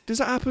still? Does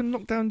that happen?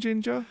 Knock down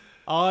ginger?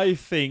 I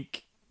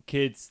think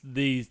kids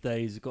these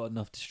days have got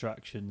enough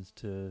distractions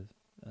to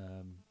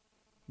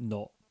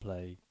not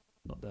play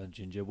Knock Down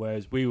Ginger,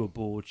 whereas we were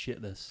bored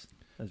shitless.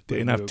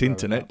 Didn't have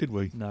Tinternet, did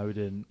we? No, we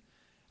didn't.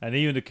 And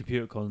even the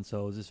computer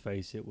consoles, let's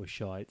face it, were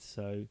shite.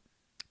 So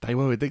they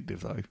were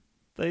addictive,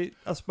 though.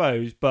 I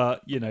suppose,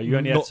 but you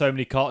only had so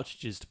many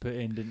cartridges to put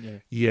in, didn't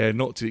you? Yeah,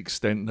 not to the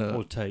extent that...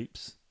 Or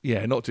tapes.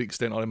 Yeah, not to the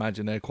extent I'd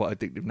imagine they're quite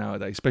addictive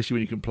nowadays, especially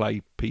when you can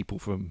play people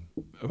from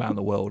around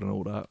the world and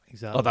all that.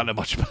 Exactly. I don't know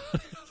much about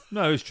it.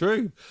 No, it's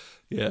true.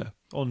 Yeah.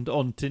 On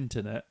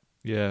Tinternet.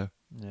 Yeah.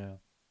 Yeah.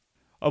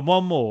 And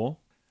one more.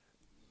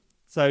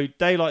 So,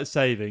 daylight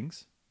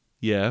savings.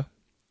 Yeah.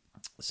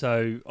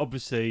 So,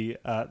 obviously,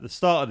 at the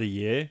start of the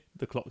year,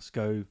 the clocks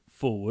go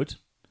forward.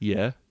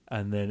 Yeah.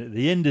 And then at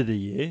the end of the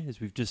year, as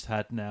we've just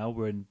had now,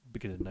 we're in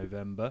beginning of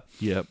November.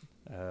 Yep.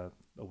 A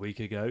week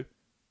ago.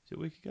 Is it a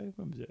week ago?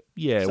 When was it?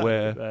 Yeah,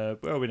 Saturday,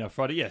 where are we now?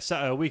 Friday? Yeah,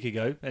 Saturday, a week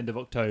ago, end of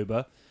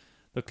October,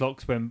 the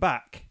clocks went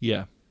back.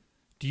 Yeah.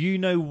 Do you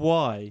know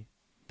why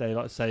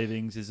daylight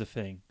savings is a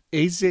thing?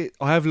 Is it...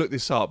 I have looked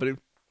this up, but it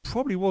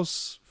probably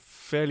was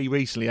fairly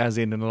recently, as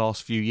in the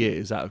last few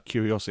years, out of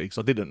curiosity, because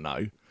I didn't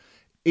know.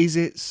 Is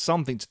it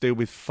something to do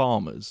with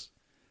farmers?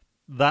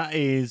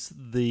 That's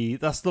the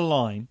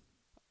line.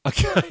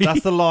 Okay.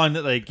 That's the line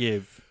that they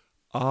give.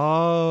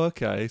 Oh,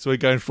 okay. So we're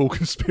going full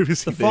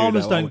conspiracy The theory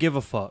farmers now, don't aren't we? give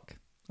a fuck.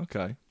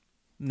 Okay.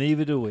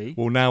 Neither do we.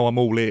 Well, now I'm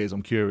all ears.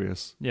 I'm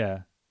curious.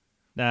 Yeah.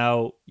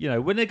 Now,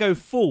 when they go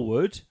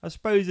forward, I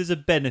suppose there's a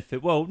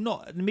benefit. Well,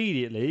 not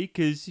immediately,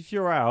 because if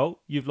you're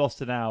out, you've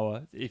lost an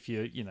hour if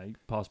you're,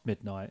 past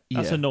midnight.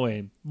 That's Yeah.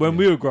 annoying. When Yeah.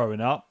 we were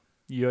growing up,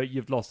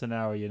 you've lost an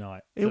hour of your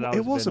night. So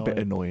It was a bit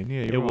annoying.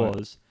 Yeah, It you're right.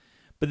 was.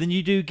 But then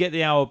you do get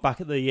the hour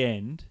back at the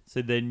end.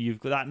 So then you've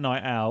got that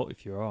night out,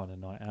 if you're on a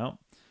night out.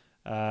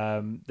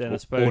 Then I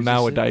suppose... Or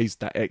nowadays,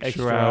 that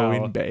extra hour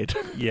in bed.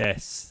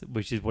 Yes,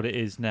 which is what it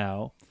is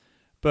now.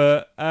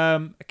 But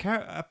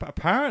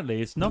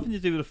apparently, it's nothing to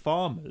do with the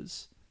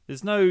farmers.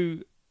 There's no...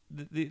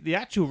 The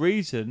actual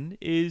reason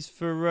is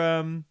for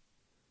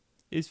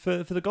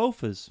the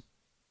golfers.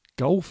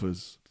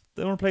 Golfers?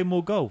 They want to play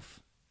more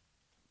golf.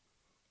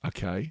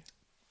 Okay.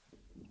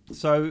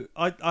 So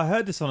I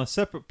heard this on a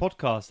separate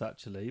podcast,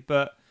 actually.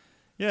 But,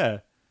 yeah,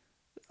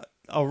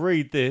 I'll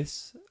read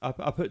this. I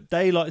put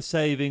daylight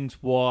savings,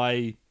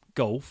 why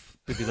golf,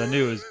 because I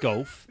knew it was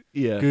golf.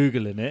 Yeah.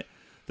 Googling it.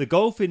 The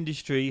golf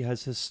industry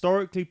has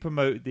historically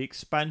promoted the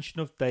expansion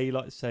of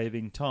daylight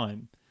saving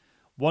time.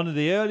 One of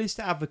the earliest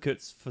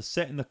advocates for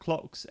setting the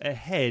clocks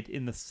ahead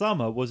in the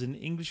summer was an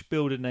English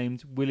builder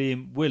named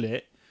William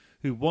Willett,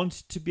 who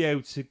wanted to be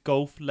able to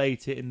golf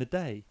later in the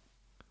day.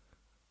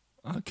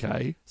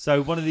 Okay.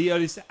 So one of the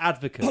earliest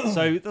advocates.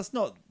 So that's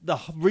not the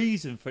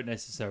reason for it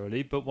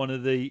necessarily, but one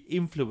of the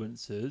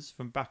influencers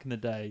from back in the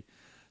day.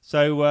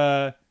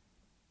 So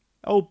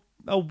old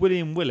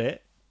William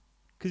Willett,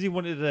 because he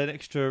wanted an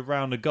extra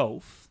round of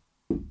golf.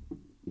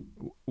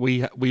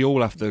 We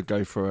all have to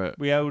go for it.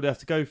 We all have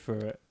to go for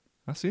it.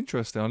 That's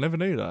interesting. I never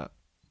knew that.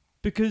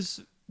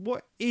 Because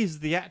what is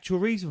the actual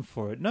reason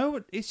for it?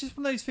 No, it's just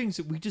one of those things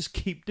that we just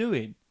keep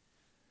doing.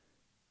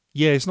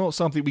 Yeah, it's not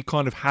something we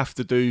kind of have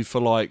to do for,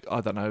 like, I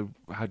don't know,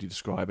 how do you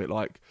describe it?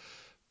 Like,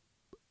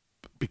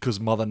 because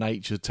Mother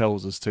Nature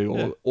tells us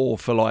to, or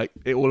for, like,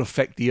 it will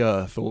affect the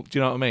earth, or do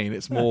you know what I mean?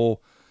 It's more,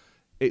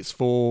 it's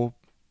for...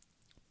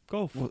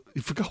 Golf.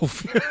 For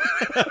golf.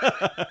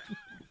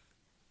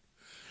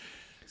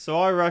 So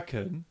I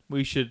reckon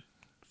we should,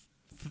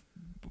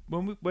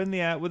 when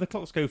the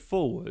clocks go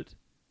forward,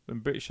 when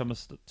British summer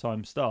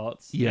time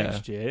starts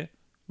next year,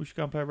 we should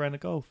go and play a round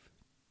of golf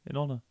in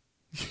honour.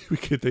 We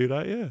could do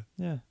that, yeah.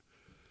 Yeah.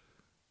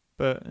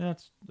 But yeah, I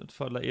just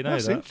thought I'd let you know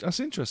that. That's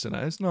interesting,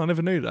 that is. No, I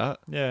never knew that.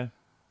 Yeah.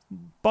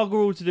 Bugger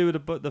all to do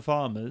with the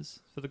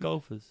farmers for the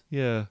golfers.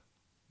 Yeah.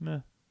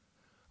 Yeah.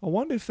 I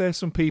wonder if there's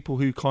some people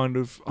who kind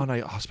of... Oh,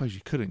 no, I suppose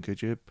you couldn't,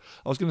 could you?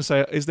 I was going to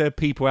say, is there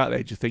people out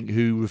there, do you think,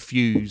 who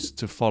refuse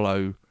to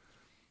follow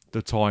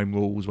the time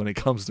rules when it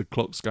comes to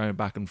clocks going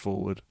back and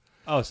forward?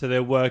 Oh, so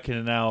they're working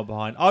an hour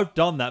behind. I've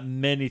done that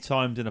many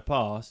times in the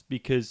past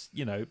because,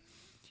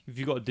 if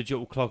you've got a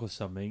digital clock or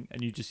something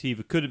and you just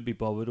either couldn't be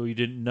bothered or you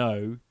didn't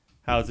know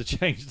how to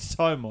change the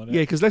time on it.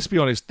 Yeah, because let's be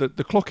honest, the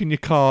clock in your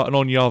car and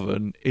on your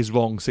oven is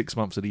wrong 6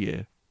 months of the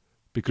year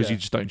because you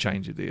just don't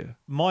change it, do you?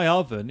 My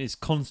oven is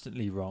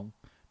constantly wrong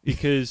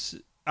because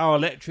our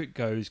electric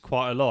goes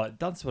quite a lot. It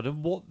doesn't matter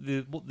what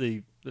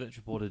the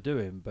electric board are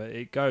doing, but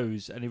it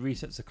goes and it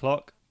resets the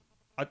clock.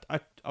 I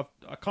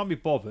can't be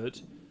bothered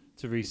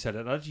to reset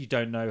it. I actually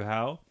don't know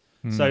how.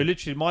 So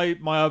literally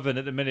my oven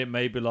at the minute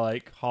may be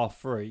like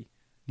 3:30.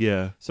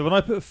 Yeah. So when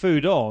I put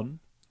food on,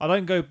 I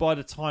don't go by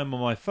the time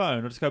on my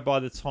phone. I just go by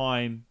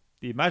the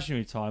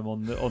imaginary time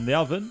on the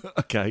oven.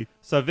 Okay.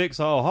 So Vic's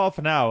like, oh, half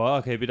an hour.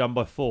 Okay, be done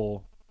by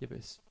 4. Yeah, but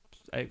it's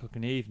 8 o'clock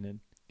in the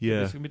evening.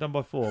 Yeah. It's going to be done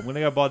by 4. I'm going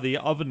to go by the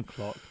oven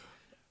clock.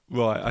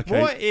 Right, okay.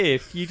 What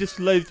if you just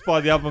lived by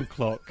the oven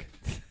clock?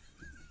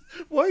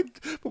 Why do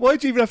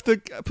you even have to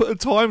put a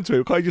time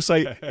to it? Can't you just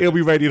say, it'll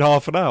be ready in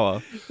half an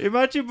hour?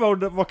 Imagine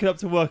rocking up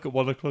to work at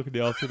 1 o'clock in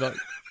the afternoon. Like,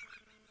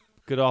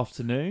 good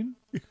afternoon.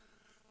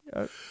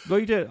 What are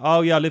you doing?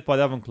 Oh, yeah, I live by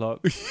the oven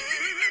clock.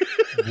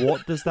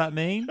 What does that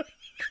mean?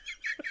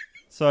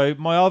 So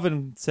my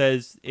oven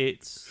says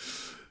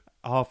it's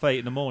 8:30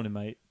 in the morning,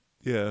 mate.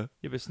 Yeah.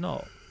 Yeah, but it's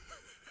not.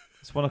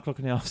 It's 1 o'clock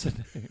in the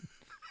afternoon.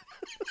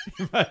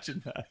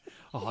 Imagine that.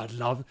 Oh, I'd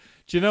love.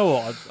 Do you know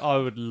what? I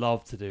would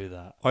love to do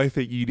that. I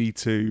think you need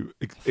to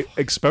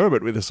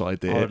experiment with this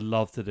idea. I would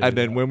love to do. And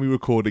then when we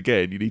record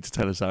again, you need to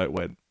tell us how it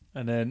went.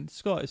 And then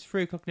Scott, it's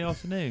 3 o'clock in the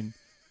afternoon.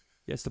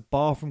 Yeah, it's the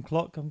bathroom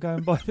clock. I'm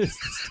going by this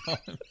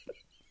time.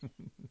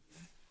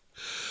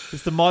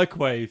 It's the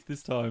microwave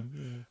this time.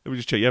 Yeah. Let me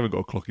just check. You haven't got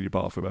a clock in your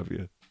bathroom, have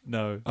you?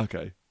 No,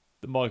 Okay.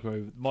 the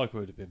microwave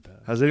would have been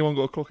better. Has anyone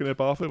got a clock in their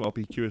bathroom? I'll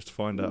be curious to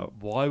find out.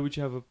 Why would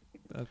you have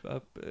I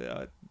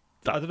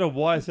don't know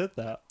why I said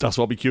that. That's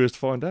what I'll be curious to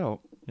find out.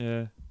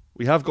 Yeah.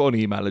 We have got an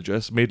email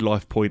address,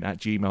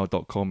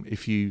 midlifepoint@gmail.com.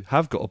 If you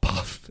have got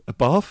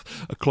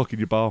a clock in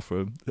your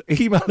bathroom,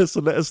 email us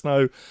and let us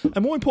know.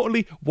 And more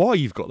importantly, why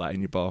you've got that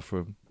in your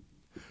bathroom.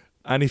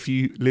 And if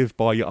you live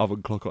by your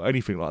oven clock or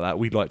anything like that,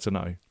 we'd like to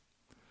know.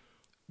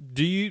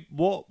 Do you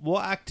what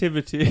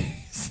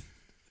activities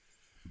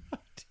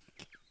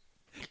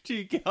do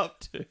you get up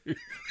to?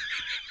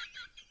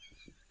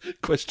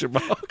 Question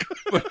mark.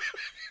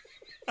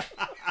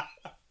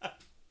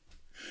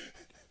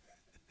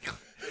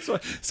 So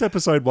it's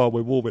episode 1.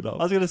 We're warming up.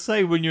 I was going to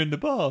say when you're in the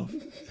bath.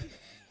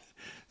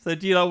 So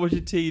do you like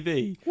watching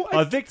TV?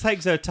 Vic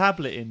takes her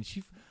tablet in.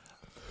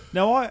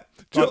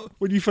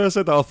 When you first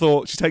said that, I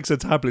thought she takes her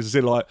tablets as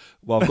in like,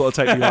 well, I've got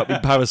to take me up in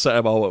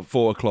paracetamol at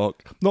 4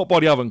 o'clock. Not by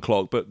the oven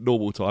clock, but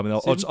normal time.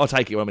 And I'll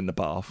take it when I'm in the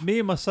bath. Me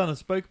and my son have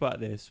spoke about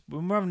this.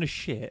 When we're having a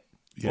shit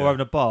Yeah. or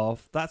having a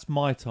bath, that's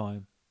my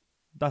time.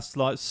 That's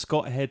like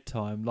Scott Head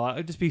time. Like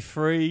I'd just be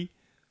free.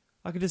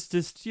 I could just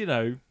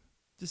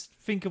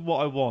think of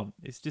what I want.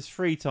 It's just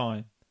free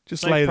time.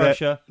 Just no lay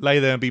pressure.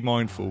 there and be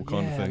mindful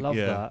kind of thing.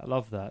 I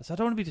love that. So I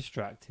don't want to be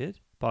distracted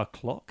by a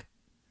clock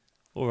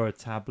or a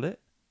tablet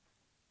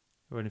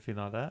or anything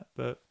like that.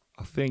 But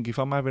I think if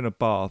I'm having a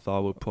bath, I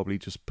would probably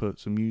just put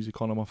some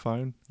music on my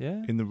phone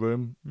yeah, in the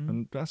room,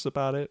 and that's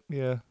about it.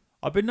 Yeah.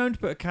 I've been known to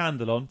put a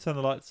candle on, turn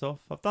the lights off.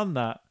 I've done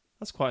that.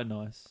 That's quite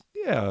nice.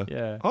 Yeah.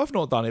 Yeah. I've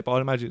not done it, but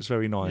I imagine it's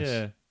very nice.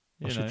 Yeah.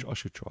 I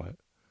should try it.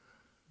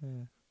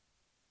 Yeah.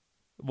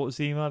 What was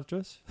the email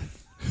address?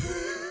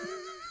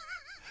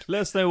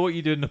 Let us know what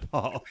you do in the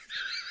bath.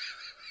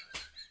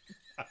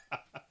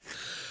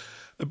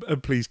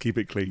 And please keep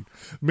it clean.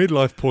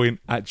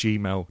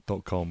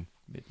 midlifepoint@gmail.com.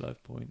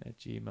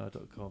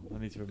 midlifepoint@gmail.com. I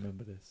need to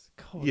remember this.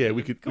 God, Yeah,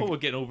 we're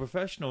getting all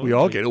professional. We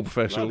are getting all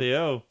professional. Bloody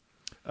hell.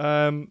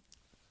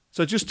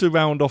 So just to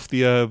round off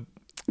the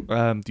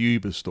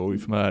Uber story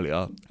from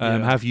earlier,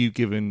 have you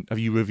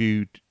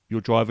reviewed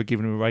your driver,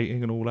 given him a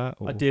rating and all that?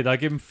 Or? I did. I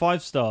give him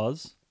 5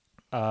 stars.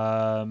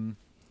 I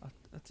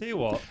tell you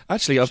what.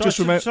 Actually, I've just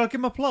remembered. Should I give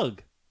him a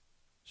plug?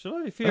 Should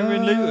I? If you're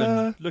in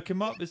Luton, look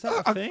him up. Is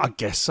that a thing? I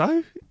guess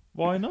so.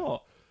 Why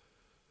not?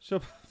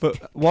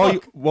 But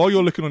while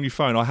you're looking on your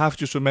phone, I have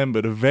just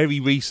remembered a very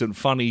recent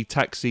funny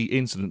taxi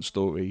incident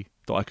story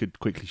that I could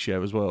quickly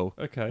share as well.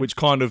 Okay. Which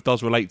kind of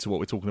does relate to what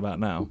we're talking about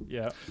now.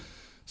 Yeah.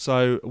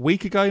 So a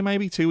week ago,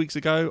 maybe 2 weeks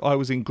ago, I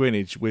was in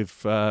Greenwich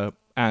with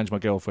Ange, my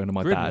girlfriend, and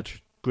my dad.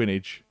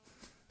 Greenwich,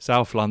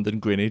 South London,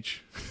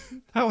 Greenwich.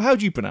 How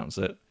do you pronounce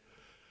it?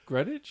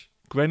 Greenwich.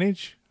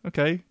 Greenwich.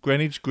 Okay.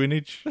 Greenwich.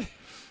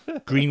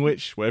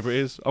 Greenwich. Whatever it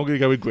is. I'm going to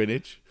go with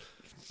Greenwich.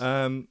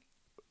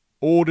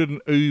 Ordered an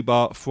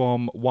Uber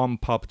from one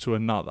pub to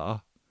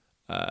another.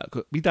 My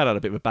dad had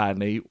a bit of a bad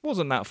knee.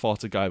 Wasn't that far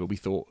to go, but we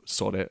thought,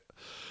 sod it.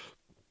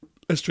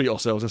 Let's treat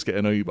ourselves. Let's get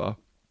an Uber.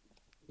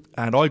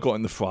 And I got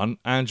in the front.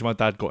 Ange and my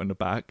dad got in the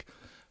back.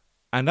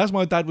 And as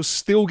my dad was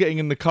still getting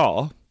in the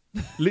car,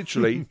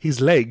 literally,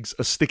 his legs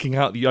are sticking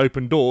out the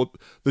open door.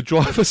 The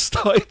driver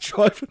started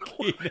driving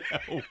away.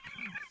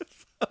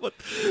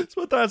 So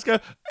my dad's going,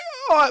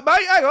 all right,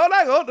 mate, hang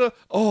on.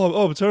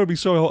 Oh, I'm terribly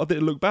sorry. I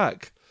didn't look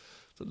back.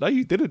 So, no,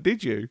 you didn't,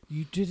 did you?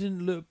 You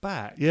didn't look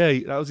back? Yeah,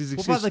 that was his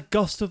excuse. What about the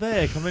gust of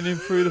air coming in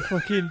through the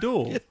fucking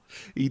door? Yeah,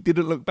 he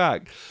didn't look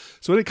back.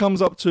 So when it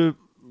comes up to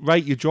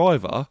rate your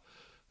driver,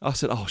 I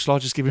said, shall I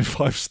just give him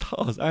 5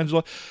 stars? Ange's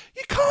like,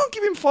 you can't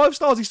give him 5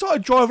 stars. He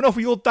started driving off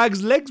and your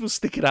dad's legs were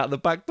sticking out the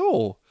back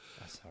door.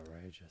 That's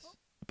outrageous.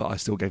 But I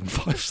still gave him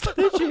 5 stars.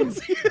 Did you?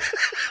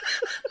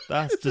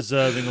 That's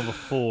deserving of a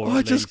 4.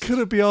 I just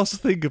couldn't be asked to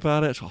think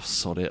about it.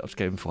 Sod it. I just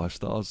gave him 5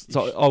 stars.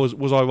 So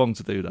was I wrong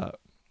to do that?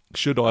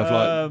 Should I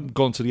have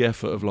gone to the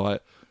effort of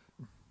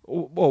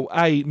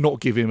A, not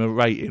give him a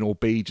rating, or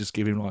B, just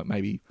give him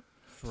maybe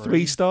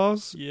 3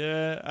 stars.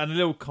 Yeah, and a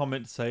little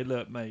comment to say,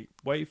 look, mate,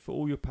 wait for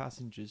all your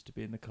passengers to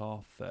be in the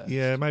car first.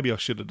 Yeah, maybe I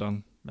should have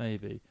done.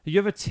 Maybe. Have you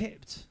ever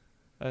tipped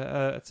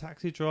a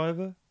taxi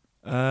driver?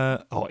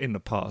 In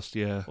the past,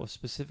 yeah. Or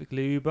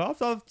specifically Uber?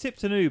 I've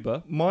tipped an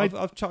Uber.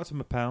 I've chucked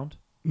him £1.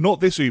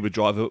 Not this Uber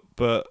driver,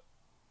 but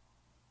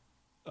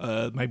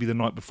maybe the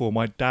night before.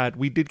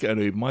 We did get an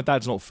Uber. My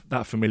dad's not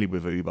that familiar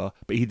with Uber,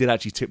 but he did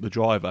actually tip the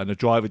driver, and the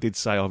driver did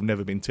say, I've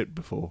never been tipped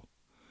before.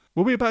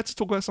 Were we about to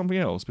talk about something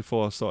else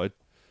before I started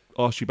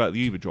ask you about the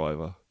Uber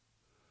driver?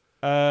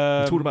 We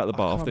talked about the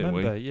bath, didn't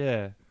we?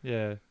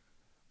 Yeah.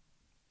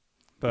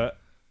 But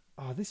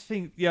this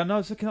thing, I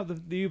was looking up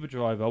the Uber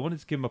driver. I wanted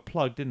to give him a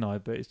plug, didn't I?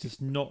 But it's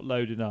just not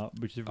loading up,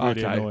 which is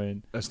really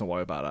annoying. Let's not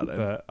worry about that then.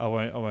 But I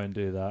won't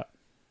do that.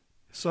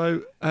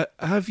 So,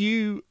 have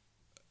you?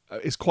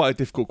 It's quite a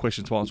difficult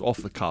question to answer off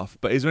the cuff.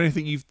 But is there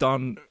anything you've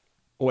done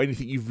or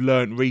anything you've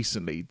learned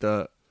recently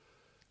that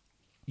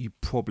you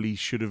probably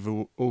should have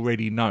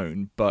already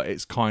known, but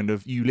it's kind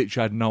of you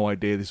literally had no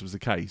idea this was the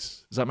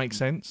case? Does that make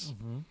sense?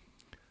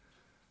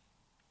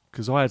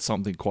 Because I had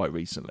something quite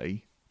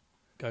recently.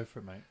 Go for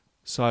it, mate.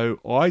 So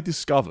I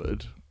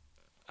discovered,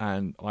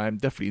 and I am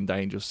definitely in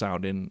danger of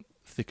sounding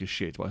thick as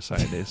shit by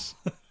saying this.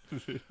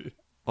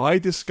 I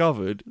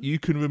discovered you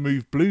can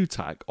remove blue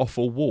tack off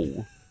a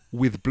wall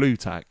with blue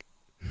tack.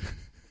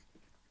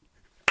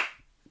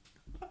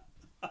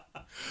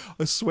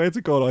 I swear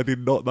to God, I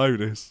did not know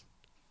this,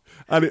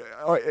 and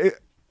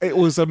it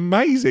was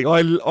amazing.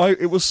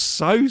 It was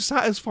so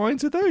satisfying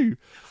to do.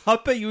 I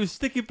bet you were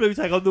sticking blue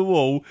tack on the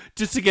wall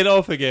just to get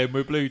off again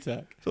with blue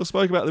tack. So I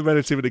spoke about the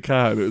relative in the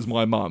care home. It was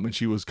my mum, and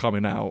she was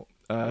coming out.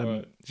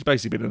 Right. She's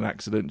basically been in an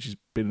accident. She's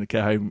been in the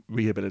care home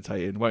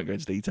rehabilitating. Won't go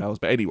into details,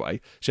 but anyway,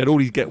 she had all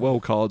these get well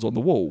cards on the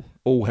wall,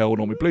 all held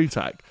on with blue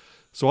tack.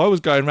 So I was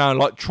going around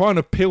like trying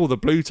to peel the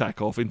blue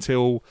tack off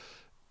until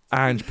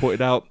Ange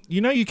pointed out,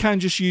 you can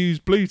just use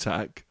blue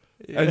tack.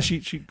 Yeah. And she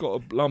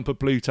got a lump of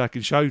blue tack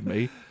and showed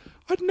me.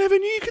 I never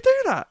knew you could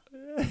do that.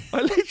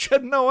 I literally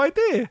had no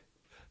idea.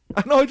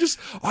 And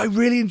I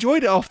really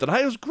enjoyed it after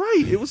that. It was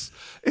great. It was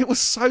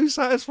so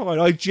satisfying.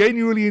 I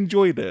genuinely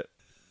enjoyed it.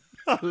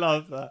 I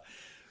love that.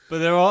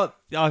 But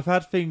I've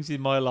had things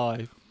in my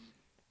life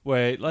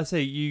where, let's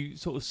say, you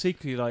sort of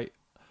secretly like,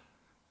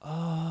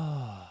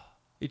 and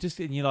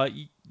you're like,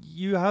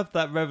 you have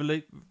that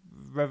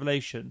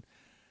revelation.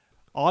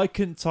 I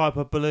couldn't type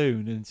a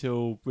balloon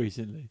until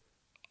recently.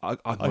 I'm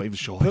not even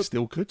sure I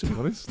still could, to be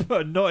honest.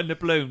 But not in the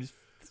balloon.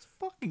 It's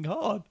fucking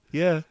hard.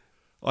 Yeah.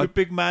 With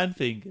big man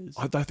fingers.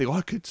 I don't think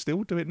I could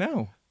still do it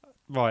now.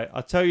 Right,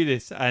 I'll tell you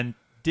this, and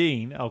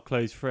Dean, our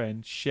close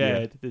friend,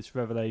 shared this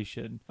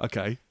revelation.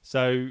 Okay.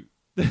 So,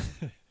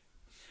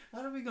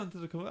 how did we get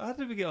onto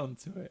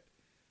it?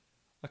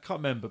 I can't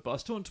remember, but I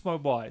was talking to my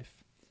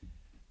wife,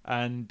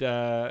 and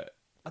I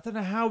don't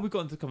know how we got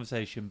into the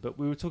conversation, but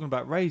we were talking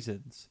about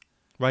raisins.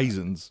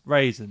 Raisins.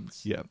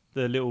 Yeah.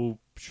 The little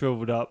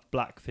shriveled up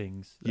black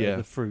things. Yeah.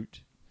 The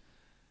fruit.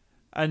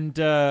 And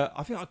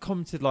I think I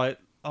commented like,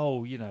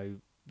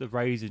 the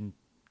raisin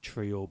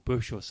tree or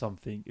bush or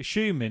something,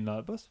 assuming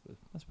like that's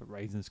where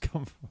raisins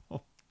come from.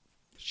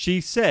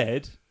 She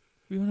said,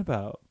 "What are you on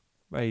about?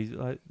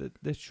 Like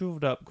they're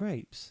shriveled up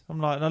grapes."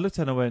 I'm like, and I looked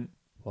at her and I went,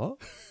 "What?"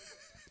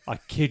 I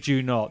kid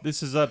you not.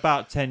 This is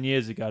about 10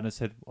 years ago, and I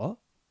said, "What?"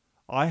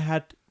 I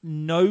had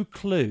no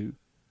clue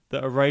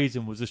that a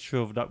raisin was a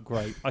shriveled up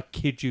grape. I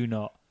kid you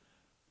not.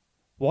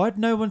 Why had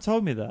no one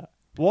told me that?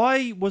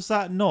 Why was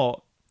that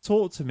not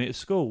taught to me at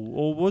school,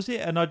 or was it?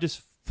 And I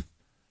just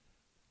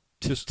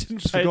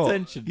didn't pay forgot.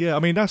 attention. Yeah, I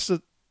mean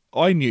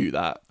I knew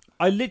that.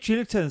 I literally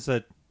looked at her and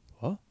said,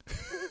 "What?"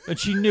 And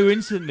she knew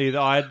instantly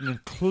that I hadn't a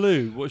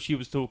clue what she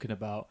was talking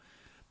about.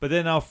 But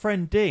then our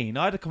friend Dean,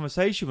 I had a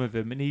conversation with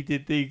him, and he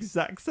did the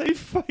exact same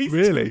face.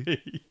 Really? To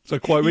me. So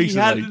quite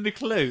recently. He hadn't a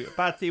clue.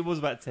 It was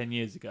about 10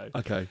 years ago.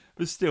 Okay.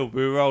 But still,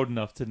 we were old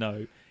enough to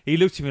know. He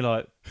looked at me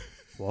like,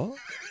 "What?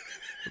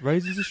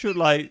 Raisins are short,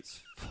 like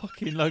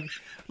fucking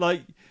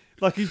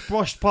like he's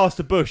brushed past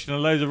a bush and a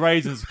load of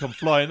raisins have come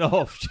flying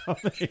off." Do you know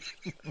what I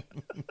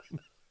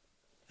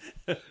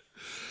mean?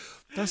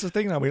 That's the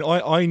thing. I mean,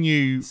 I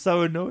knew.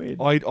 So annoying.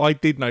 I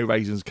did know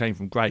raisins came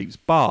from grapes,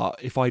 but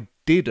if I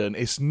didn't,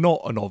 it's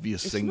not an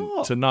obvious thing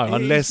to know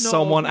unless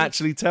someone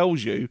actually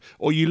tells you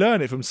or you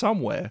learn it from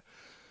somewhere.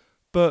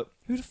 But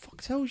who the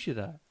fuck tells you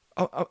that?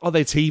 Are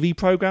there TV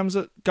programs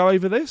that go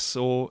over this,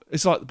 or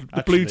it's like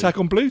the blue tack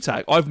on blue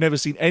tack? I've never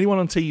seen anyone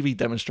on TV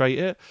demonstrate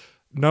it.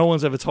 No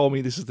one's ever told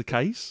me this is the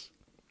case.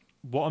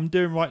 What I'm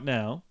doing right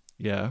now,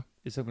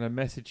 is I'm going to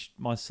message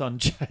my son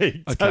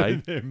Jake,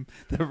 telling him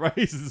the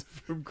raisins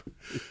from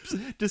grapes.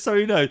 Just so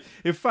you know.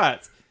 In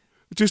fact,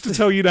 just to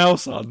tell you now,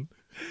 son.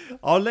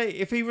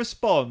 If he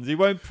responds, he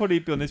won't probably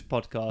be on this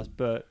podcast,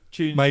 but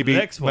tune to the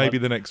next one. Maybe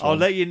the next one. I'll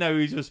let you know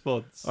his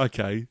response.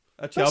 Okay.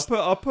 Actually,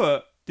 I'll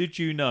put. Did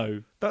you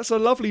know? That's a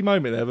lovely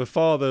moment there of a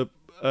father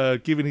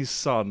giving his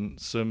son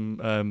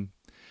some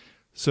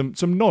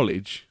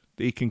knowledge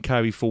that he can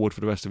carry forward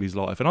for the rest of his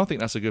life, and I think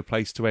that's a good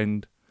place to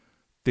end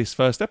this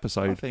first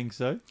episode. I think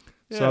so.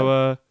 Yeah.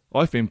 So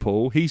I've been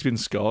Paul. He's been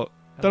Scott.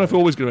 Don't know if we're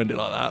always going to end it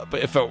like that,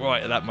 but it felt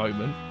right at that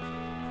moment.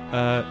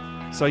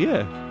 So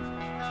yeah.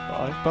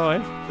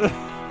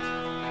 Bye.